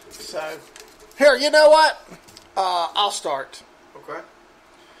 So, here, you know what? I'll start. Okay.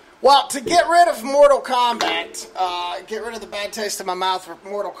 Well, to get rid of Mortal Kombat, get rid of the bad taste in my mouth for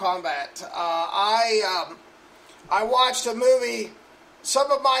Mortal Kombat, I watched a movie.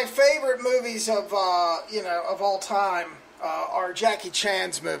 Some of my favorite movies of all time are Jackie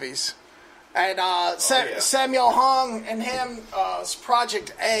Chan's movies. And Samuel Hung and him,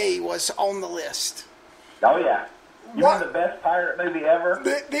 Project A was on the list. Oh, yeah. You mean the best pirate movie ever?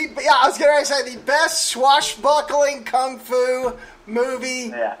 Yeah, I was going to say the best swashbuckling kung fu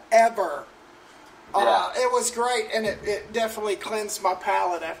movie ever. It was great, and it definitely cleansed my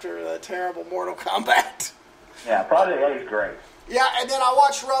palate after the terrible Mortal Kombat. Yeah, Project A is great. Yeah, and then I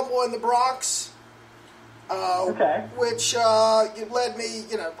watched Rumble in the Bronx, which led me,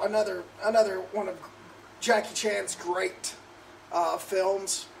 another one of Jackie Chan's great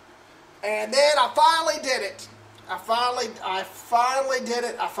films. And then I finally did it. I finally did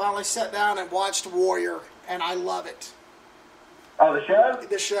it. I finally sat down and watched Warrior, and I love it. Oh, the show?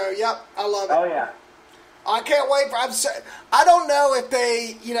 The show, yep, I love it. Oh yeah. I can't wait for. I don't know if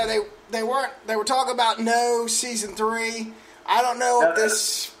they were talking about no season 3. I don't know if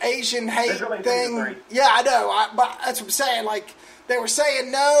this Asian hate thing. Yeah, I know. But that's what I'm saying. Like they were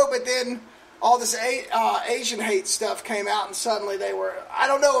saying no, but then all this Asian hate stuff came out, and suddenly they were. I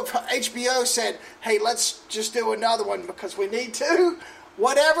don't know if HBO said, "Hey, let's just do another one because we need to."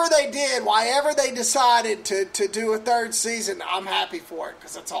 Whatever they did, whyever they decided to do a 3rd season, I'm happy for it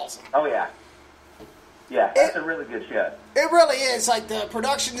because that's awesome. Oh yeah. Yeah, that's a really good show. It really is, like the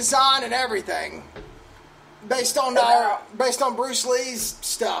production design and everything, based on Bruce Lee's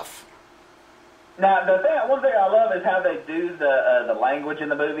stuff. Now, one thing I love is how they do the language in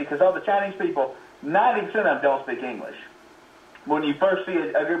the movie, because all the Chinese people, 90% of them don't speak English. When you first see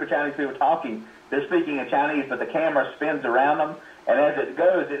a group of Chinese people talking, they're speaking in Chinese, but the camera spins around them, and as it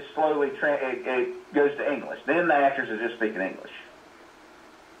goes, it slowly it goes to English. Then the actors are just speaking English.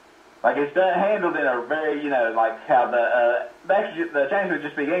 Like, it's handled in a very, like how the Chinese would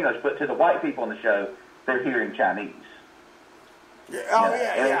just speak English, but to the white people in the show, they're hearing Chinese. Yeah. Oh,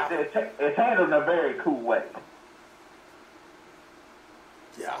 yeah. It's handled in a very cool way.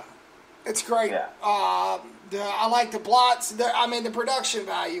 Yeah. It's great. Yeah. I like the plots. The production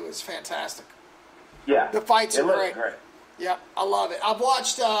value is fantastic. Yeah. The fights are great. Yep, I love it. I've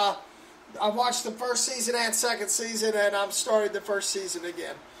watched the first season and second season, and I've started the first season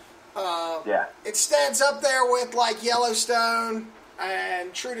again. It stands up there with like Yellowstone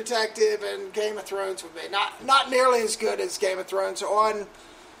and True Detective and Game of Thrones with me. Not nearly as good as Game of Thrones, or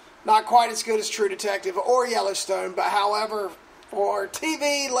not quite as good as True Detective or Yellowstone, but however, for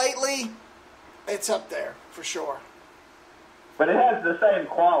TV lately, it's up there for sure. But it has the same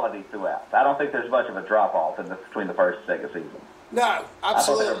quality throughout. I don't think there's much of a drop-off between the first and second season. No,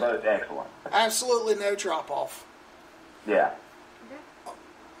 absolutely. I thought they were both excellent. Absolutely no drop-off. Yeah.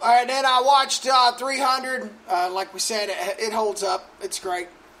 All right, then I watched 300. Like we said, it holds up. It's great.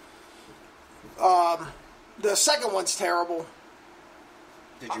 The second one's terrible.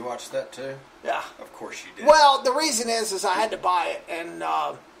 Did you watch that too? Yeah. Of course you did. Well, the reason is I had to buy it, and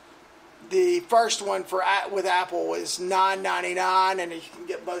the first one with Apple was $9.99, and you can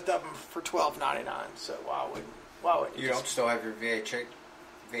get both of them for $12.99. So why would you don't still have your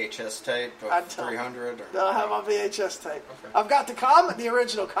VHS tape of 300? I have my VHS tape. Okay. I've got the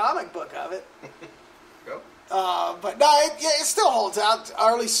original comic book of it. Go. But no, it still holds out.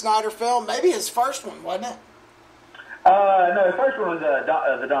 Early Snyder film, maybe his first one, wasn't it? No, the first one was the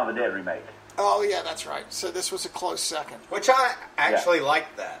Dawn of the Dead remake. Oh yeah, that's right. So this was a close second. Which I actually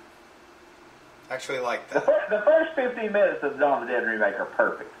liked that. The first 15 minutes of the Dawn of the Dead remake are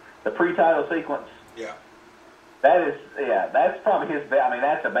perfect. The pre-title sequence. Yeah. That's probably his best. I mean,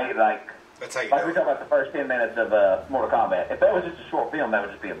 that's amazing. That's how you we talk about the first 10 minutes of Mortal Kombat. If that was just a short film, that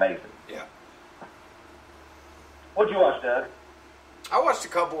would just be amazing. Yeah. What'd you watch, Doug? I watched a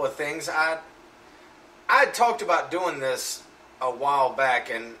couple of things. I had talked about doing this a while back,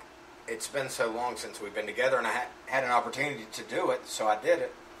 and it's been so long since we've been together, and I had an opportunity to do it, so I did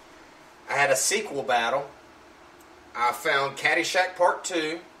it. I had a sequel battle. I found Caddyshack Part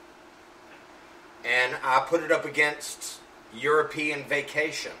 2, and I put it up against European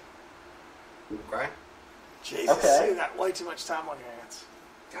Vacation. Okay? Jesus, you got way too much time on your hands.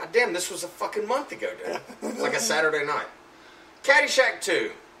 God damn, this was a fucking month ago, dude. Like a Saturday night. Caddyshack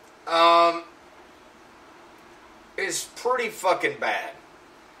 2 is pretty fucking bad.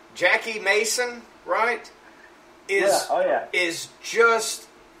 Jackie Mason, right? Is just,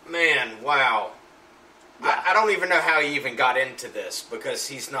 man, wow. Yeah. I don't even know how he even got into this, because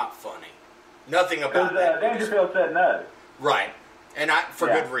he's not funny. Nothing about that. Dangerfield said no. Right. And for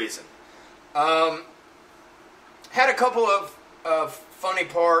good reason. Had a couple of funny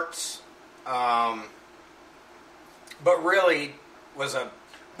parts, but really was a...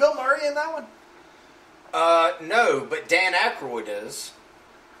 Bill Murray in that one? No, but Dan Aykroyd is.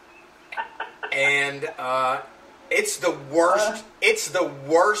 And it's the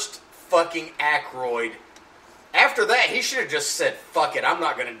worst fucking Aykroyd. After that, he should have just said, fuck it, I'm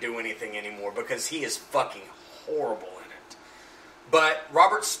not going to do anything anymore, because he is fucking horrible in it. But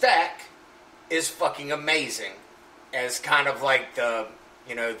Robert Stack is fucking amazing as kind of like the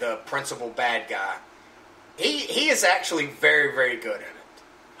principal bad guy. He is actually very, very good in it.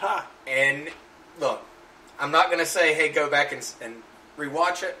 Huh. And look, I'm not going to say, hey, go back and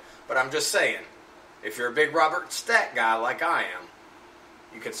rewatch it, but I'm just saying, if you're a big Robert Stack guy like I am,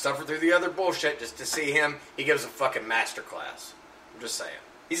 you can suffer through the other bullshit just to see him. He gives a fucking masterclass. I'm just saying.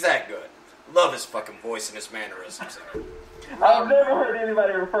 He's that good. Love his fucking voice and his mannerisms in it. I've never heard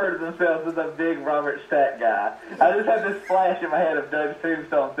anybody refer to themselves as a big Robert Stack guy. I just have this flash in my head of Doug's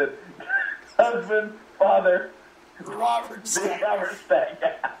tombstone that husband, father, Robert Stack. big Robert Stack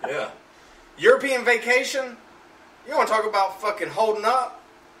guy. Yeah. European Vacation? You want to talk about fucking holding up?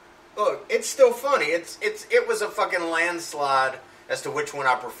 Look, it's still funny. It was a fucking landslide as to which one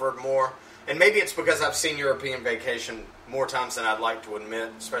I preferred more. And maybe it's because I've seen European Vacation more times than I'd like to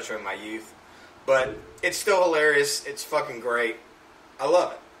admit, especially in my youth. But it's still hilarious. It's fucking great. I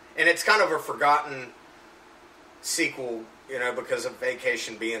love it. And it's kind of a forgotten sequel, because of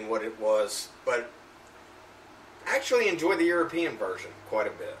Vacation being what it was. But I actually enjoy the European version quite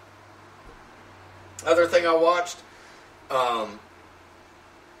a bit. Other thing I watched,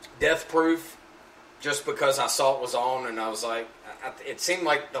 Death Proof, just because I saw it was on, and I was like, it seemed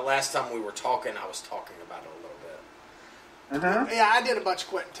like the last time we were talking, I was talking about it a little bit. Yeah, I did a bunch of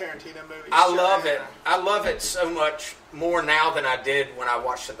Quentin Tarantino movies. I love it. I love it so much more now than I did when I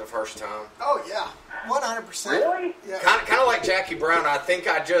watched it the first time. Oh, yeah. 100%. Really? Yeah. Kind of like Jackie Brown. I think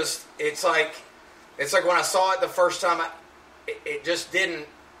it's like when I saw it the first time, it just didn't.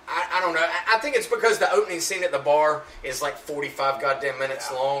 I don't know. I think it's because the opening scene at the bar is like 45 goddamn minutes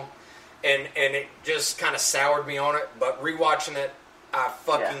long, and it just kind of soured me on it. But rewatching it, I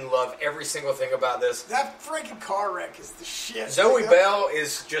fucking love every single thing about this. That freaking car wreck is the shit. Zoe Bell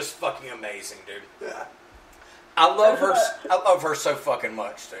is just fucking amazing, dude. Yeah. I love her. I love her so fucking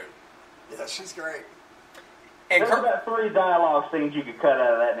much, dude. Yeah, she's great. And There's about 3 dialogue scenes you could cut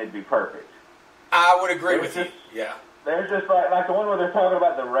out of that and it'd be perfect. I would agree with you. Yeah. There's just like the one where they're talking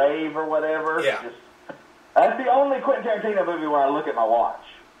about the rave or whatever. Yeah. That's the only Quentin Tarantino movie where I look at my watch.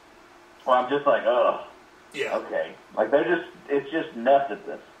 Where I'm just like, ugh. Yeah. Okay. Like it's just nuts at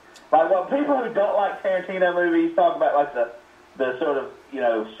this. Like what people who don't like Tarantino movies talk about, like the sort of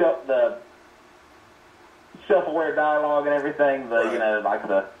the self-aware dialogue and everything. Like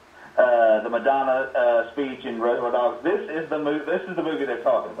the Madonna speech in Reservoir Dogs. This is the movie they're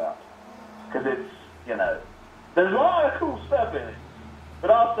talking about, because it's there's a lot of cool stuff in it, but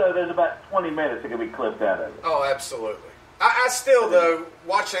also there's about 20 minutes that can be clipped out of it. Oh, absolutely. I still, though,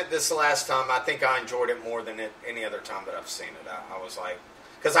 watching it this last time, I think I enjoyed it more than any other time that I've seen it. I was like,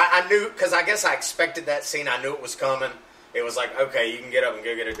 because I guess I expected that scene. I knew it was coming. It was like, okay, you can get up and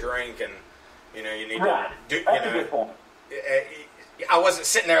go get a drink, and you need Right. to do. That's a good point. I wasn't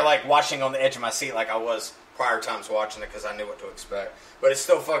sitting there like watching on the edge of my seat like I was prior times watching it, because I knew what to expect. But it's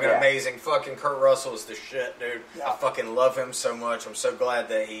still fucking amazing. Fucking Kurt Russell is the shit, dude. Yeah. I fucking love him so much. I'm so glad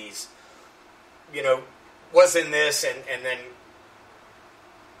that he's, was in this, and then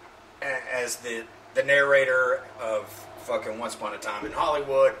as the narrator of fucking Once Upon a Time in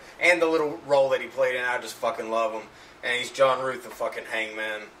Hollywood, and the little role that he played in, I just fucking love him. And he's John Ruth, the fucking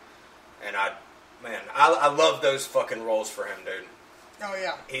hangman. And I love those fucking roles for him, dude. Oh,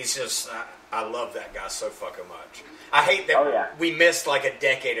 yeah. He's just, I love that guy so fucking much. I hate that we missed like a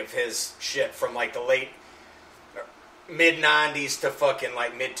decade of his shit from like the late mid-90s to fucking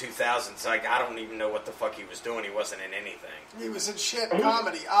like mid-2000s. Like, I don't even know what the fuck he was doing. He wasn't in anything. He was in shit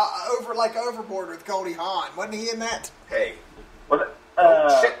comedy. Overboard with Goldie Hawn. Wasn't he in that? Hey.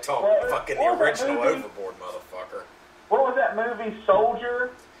 Shit talk. Fucking the original Overboard, motherfucker. What was that movie, Soldier,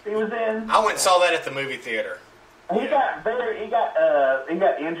 he was in? I went and saw that at the movie theater. He got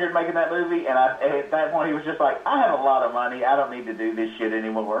injured making that movie, and at that point he was just like, I have a lot of money, I don't need to do this shit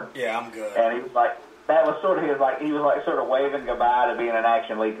anymore. Yeah, I'm good. And he was like, that was sort of he was like sort of waving goodbye to being an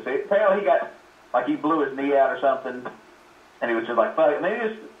action lead, because apparently he got, like, he blew his knee out or something, and he was just like, fuck it. And then he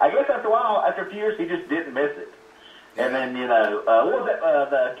just, I guess after a while, after a few years, he just didn't miss it. Yeah. And then, what was that,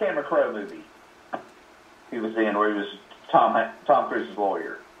 the Cameron Crowe movie he was in, where he was Tom Cruise's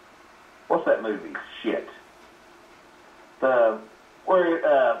lawyer? What's that movie? Shit.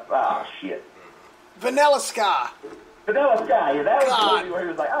 Shit. Vanilla Sky. Vanilla Sky, yeah, that was the movie where he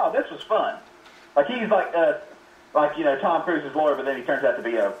was like, oh, this was fun. Like, he's like Tom Cruise's lawyer, but then he turns out to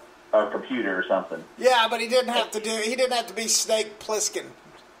be a computer or something. Yeah, but he didn't have to be Snake Plissken.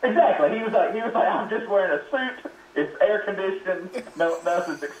 Exactly. He was like, I'm just wearing a suit, it's air conditioned,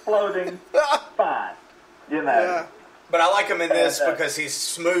 nothing's exploding, fine. Yeah. But I like him in this because he's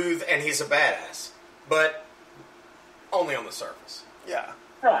smooth and he's a badass. But only on the surface. Yeah.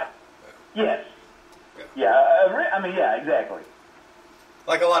 Right. Yes. Yeah. I mean, yeah, exactly.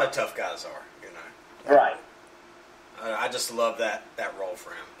 Like a lot of tough guys are, you know. Right. I just love that role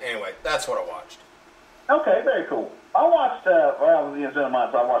for him. Anyway, that's what I watched. Okay, very cool. I watched, well, it's been a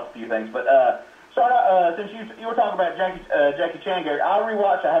month, so I watched a few things, but, since you were talking about Jackie Chan, Garrick, I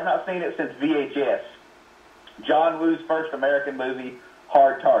rewatched, I have not seen it since VHS. John Woo's first American movie,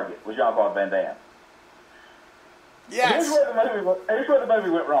 Hard Target, with Jean-Claude Van Damme. Yes. Here's where the movie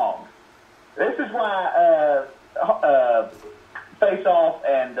went wrong. This is why Face Off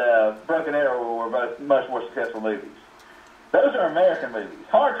and Broken Arrow were both much more successful movies. Those are American movies.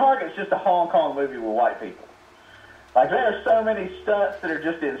 Hard Target is just a Hong Kong movie with white people. Like, there are so many stunts that are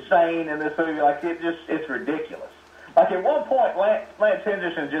just insane in this movie. Like, it's ridiculous. Like, at one point, Lance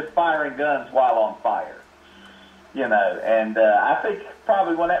Henderson's just firing guns while on fire. You know, and I think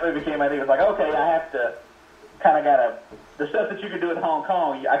probably when that movie came out, he was like, okay, I have to the stuff that you can do in Hong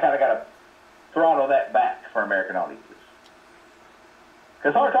Kong, I kind of got to throttle that back for American audiences.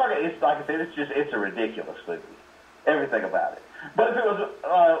 Because Hard Target is, like I said, it's a ridiculous movie. Everything about it. But if it was,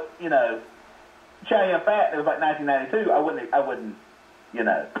 you know, Chow Yun Fat, it was like 1992, I wouldn't, you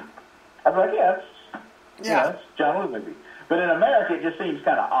know, I'd be like, yeah, you know, it's a John Woo movie. But in America, it just seems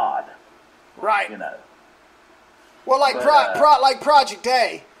kind of odd. Right. You know. Well, like like Project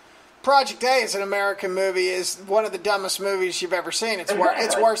A. Project A is an American movie, is one of the dumbest movies you've ever seen. It's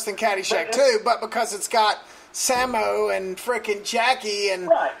worse than Caddyshack 2, but because it's got Sammo and frickin' Jackie and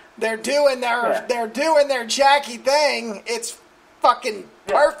they're doing their Jackie thing, it's fucking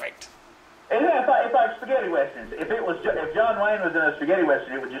perfect. It's like spaghetti westerns. If John Wayne was in a spaghetti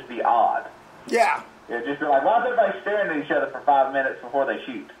western, it would just be odd. Yeah. It would just be like, why is everybody staring at each other for 5 minutes before they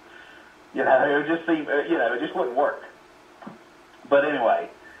shoot? You know, it would just seem, you know, it just wouldn't work. But anyway,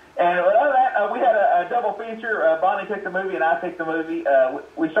 and other than that, we had a double feature. Bonnie picked the movie and I picked the movie.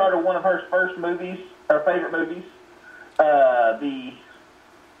 We started one of her first movies, her favorite movies, the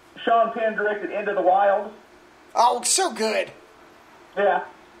Sean Penn directed Into the Wild. Oh, so good. Yeah.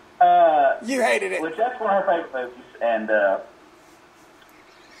 You hated it. Which that's one of her favorite movies, and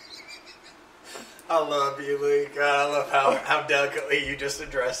I love you, Lee. God, I love how delicately you just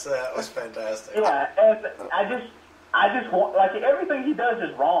addressed that. It was fantastic. Yeah, and I just want, like, everything he does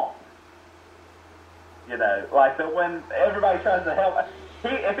is wrong. You know, like, so when everybody tries to help,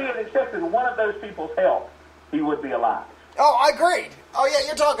 if he had accepted one of those people's help, he would be alive. Oh, I agreed. Oh, yeah,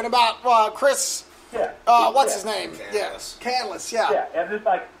 you're talking about Chris. Yeah. What's his name? Canlis. Yeah, Canlis. Yeah. Yeah, and just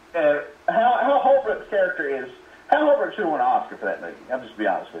like Hal Holbrook's character is. Hal Holbrook should have won an Oscar for that movie. I'll just be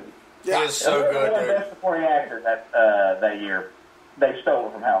honest with you. Yeah. He was so good, One of the dude. best supporting actors that year. They stole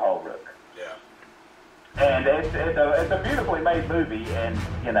it from Hal Holbrook. Yeah. And it's a beautifully made movie, and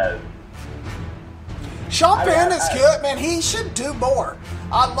you know. Sean Penn is good, man. He should do more.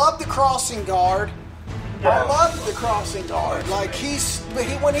 I love The Crossing Guard. I love The Crossing Guard. Like,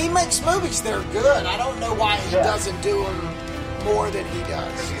 when he makes movies, they're good. I don't know why he doesn't do them more than he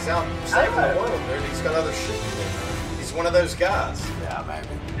does. Because he's out saving the world, dude. He's got other shit to do. He's one of those guys. Yeah, maybe.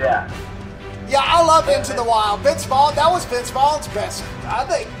 Yeah. Yeah, I love Into the Wild. Vince Vaughn, that was Vince Vaughn's best. I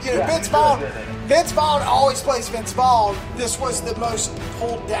think, you know, Vince Vaughn always plays Vince Vaughn. This was the most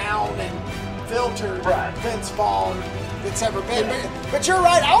pulled down and filtered Vince Vaughn that's ever been. But you're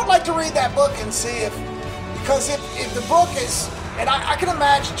right. I would like to read that book and see because if the book is, and I can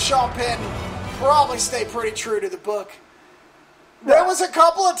imagine Sean Penn probably stay pretty true to the book. There was a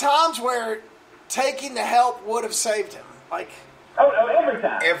couple of times where taking the help would have saved him. Like, every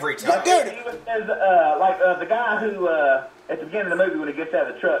time. Every time. Yeah, dude. Even as, the guy who, at the beginning of the movie when he gets out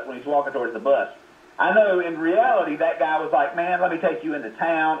of the truck, when he's walking towards the bus, I know in reality that guy was like, man, let me take you into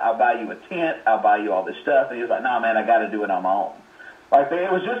town. I'll buy you a tent. I'll buy you all this stuff. And he was like, no, man, I got to do it on my own. Like,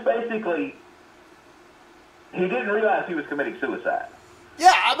 it was just basically, he didn't realize he was committing suicide.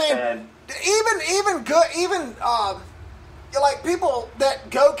 Yeah, I mean, even like people that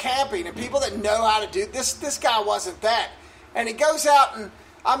go camping and people that know how to do this guy wasn't that. And he goes out and,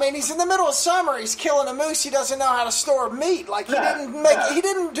 I mean, he's in the middle of summer, he's killing a moose, he doesn't know how to store meat. Like, he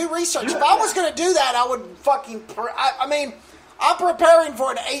didn't do research. If I was going to do that, I would fucking, I mean, I'm preparing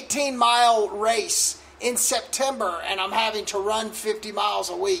for an 18-mile race in September, and I'm having to run 50 miles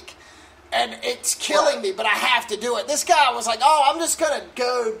a week. And it's killing me, but I have to do it. This guy was like, oh, I'm just going to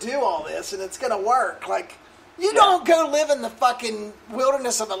go do all this, and it's going to work. Like, you don't go live in the fucking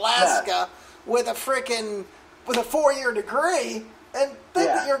wilderness of Alaska with a 4-year degree and think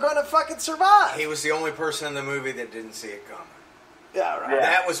that you're going to fucking survive. He was the only person in the movie that didn't see it coming. Yeah, right. Yeah.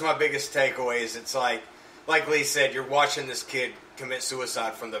 That was my biggest takeaway. Is it's like Lee said, you're watching this kid commit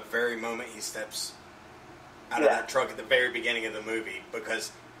suicide from the very moment he steps out of that truck at the very beginning of the movie,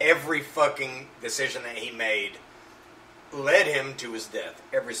 because every fucking decision that he made led him to his death.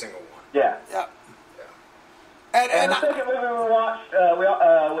 Every single one. Yeah. Yeah. And the second movie we watched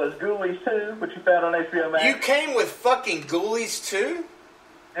was Ghoulies 2, which you found on HBO Max. You came with fucking Ghoulies 2?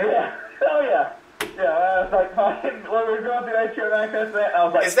 Yeah. Oh, yeah. Yeah, I was like, when we were going through HBO Max, I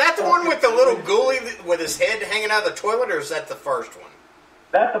was like... Is that the one with the little ghoulie with his head hanging out of the toilet, or is that the first one?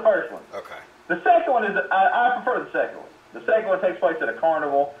 That's the first one. Okay. The second one is... I prefer the second one. The second one takes place at a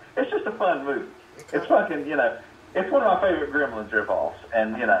carnival. It's just a fun movie. Okay. It's fucking, it's one of my favorite Gremlins ripoffs,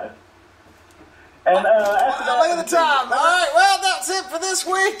 and, And after that, look at the time. All right, well, that's it for this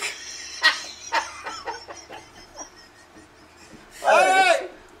week. All right,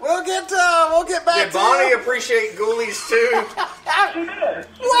 we'll get back. Did Bonnie appreciate Ghoulies too? She did.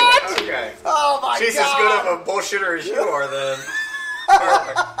 What? Okay. Oh my She's God. as good of a bullshitter as you are, then.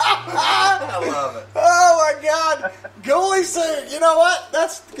 Perfect. I love it. Oh my God, Ghoulies 2. You know what?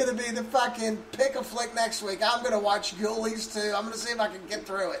 That's gonna be the fucking pick a flick next week. I'm gonna watch Ghoulies 2. I'm gonna see if I can get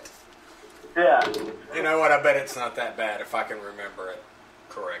through it. Yeah. You know what? I bet it's not that bad if I can remember it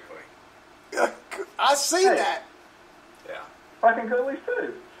correctly. I see that. Yeah. Fucking Ghoulies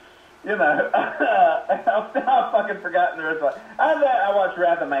 2. I've fucking forgotten the rest of it. I watched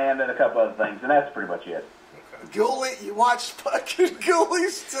Wrath of Man and a couple other things, and that's pretty much it. You watched fucking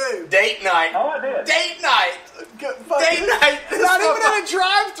Ghoulies 2. Date night. Oh, I did. Date night. Date night. Not even in a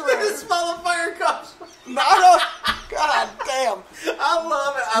drive-through. This motherfucker comes. God damn. I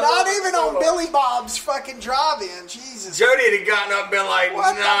love it. Not even on Billy Bob's fucking drive-in. Jesus. Jody had gotten up and been like,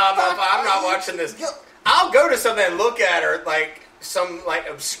 What the fuck I'm not are you- watching this. I'll go to something and look at her, like, some, like,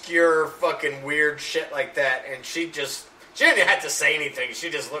 obscure fucking weird shit like that, and she didn't even have to say anything. She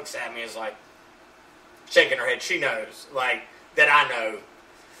just looks at me and is like, shaking her head. She knows, like, that I know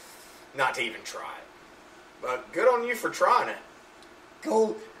not to even try it. But good on you for trying it.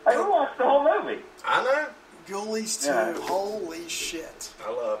 I watched the whole movie. I know. Ghoulies 2. Yeah. Holy shit. I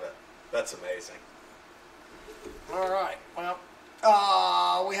love it. That's amazing. All right. Well,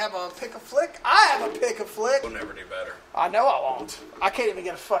 we have a pick a flick. I have a pick a flick. We'll never do better. I know I won't. I can't even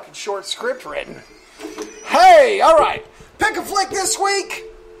get a fucking short script written. Hey, all right. Pick a flick this week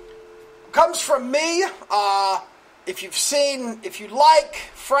comes from me. If you like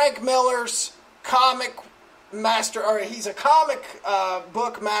Frank Miller's comic master, or he's a comic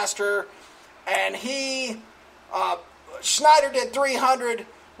book master, and Snyder did 300.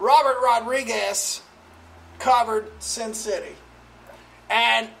 Robert Rodriguez covered Sin City.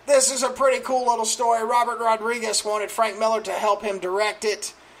 And this is a pretty cool little story. Robert Rodriguez wanted Frank Miller to help him direct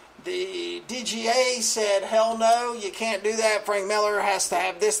it. The DGA said, hell no, you can't do that. Frank Miller has to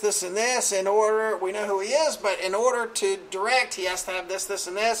have this, this, and this in order. We know who he is, but in order to direct, he has to have this, this,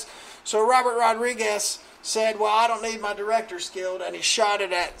 and this. So Robert Rodriguez said, well, I don't need my director's guild, and he shot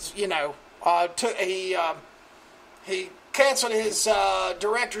it at, he canceled his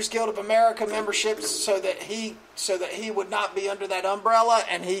Directors Guild of America membership so that he would not be under that umbrella,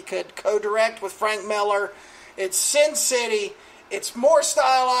 and he could co-direct with Frank Miller. It's Sin City. It's more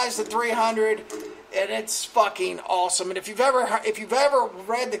stylized than 300, and it's fucking awesome. And if you've ever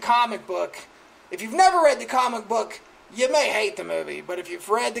read the comic book, if you've never read the comic book, you may hate the movie. But if you've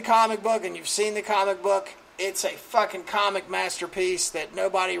read the comic book and you've seen the comic book, it's a fucking comic masterpiece that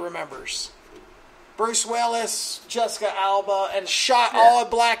nobody remembers. Bruce Willis, Jessica Alba, and shot all in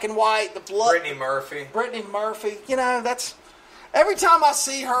black and white. The blood. Brittany Murphy. That's. Every time I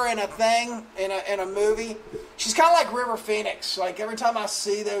see her in a thing, in a movie, she's kind of like River Phoenix. Like, every time I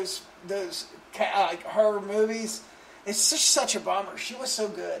see those her movies, it's just such a bummer. She was so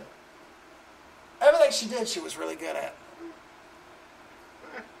good. Everything she did, she was really good at.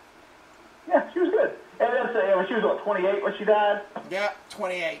 Yeah, she was good. And she was, 28 when she died? Yeah,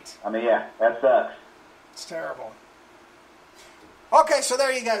 28. I mean, yeah, that sucks. It's terrible. Okay, so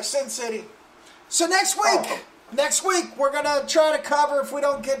there you go, Sin City. So next week, we're going to try to cover, if we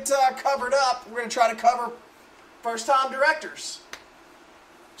don't get covered up, we're going to try to cover first-time directors.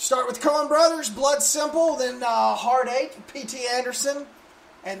 Start with Coen Brothers, Blood Simple, then Hard Eight, P.T. Anderson,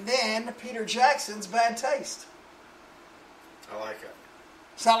 and then Peter Jackson's Bad Taste. I like it.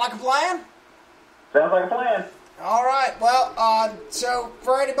 Sound like a plan? Sounds like a plan. All right, well, so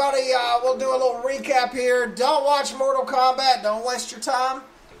for anybody, we'll do a little recap here. Don't watch Mortal Kombat. Don't waste your time.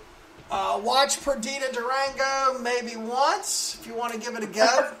 Watch Perdito Durango maybe once if you want to give it a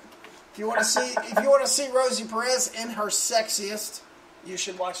go. If you want to see Rosie Perez in her sexiest, you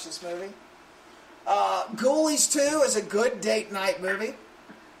should watch this movie. Ghoulies 2 is a good date night movie.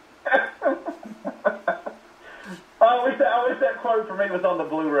 I wish that quote for me was on the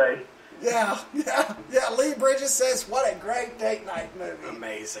Blu-ray. Yeah. Lee Bridges says, what a great date night movie.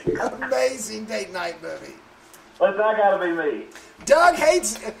 Amazing. Amazing date night movie. Listen, I gotta be me. Doug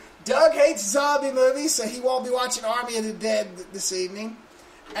hates zombie movies, so he won't be watching Army of the Dead this evening.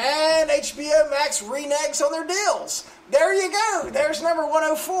 And HBO Max reneges on their deals. There you go. There's number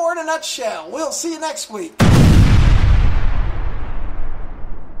 104 in a nutshell. We'll see you next week.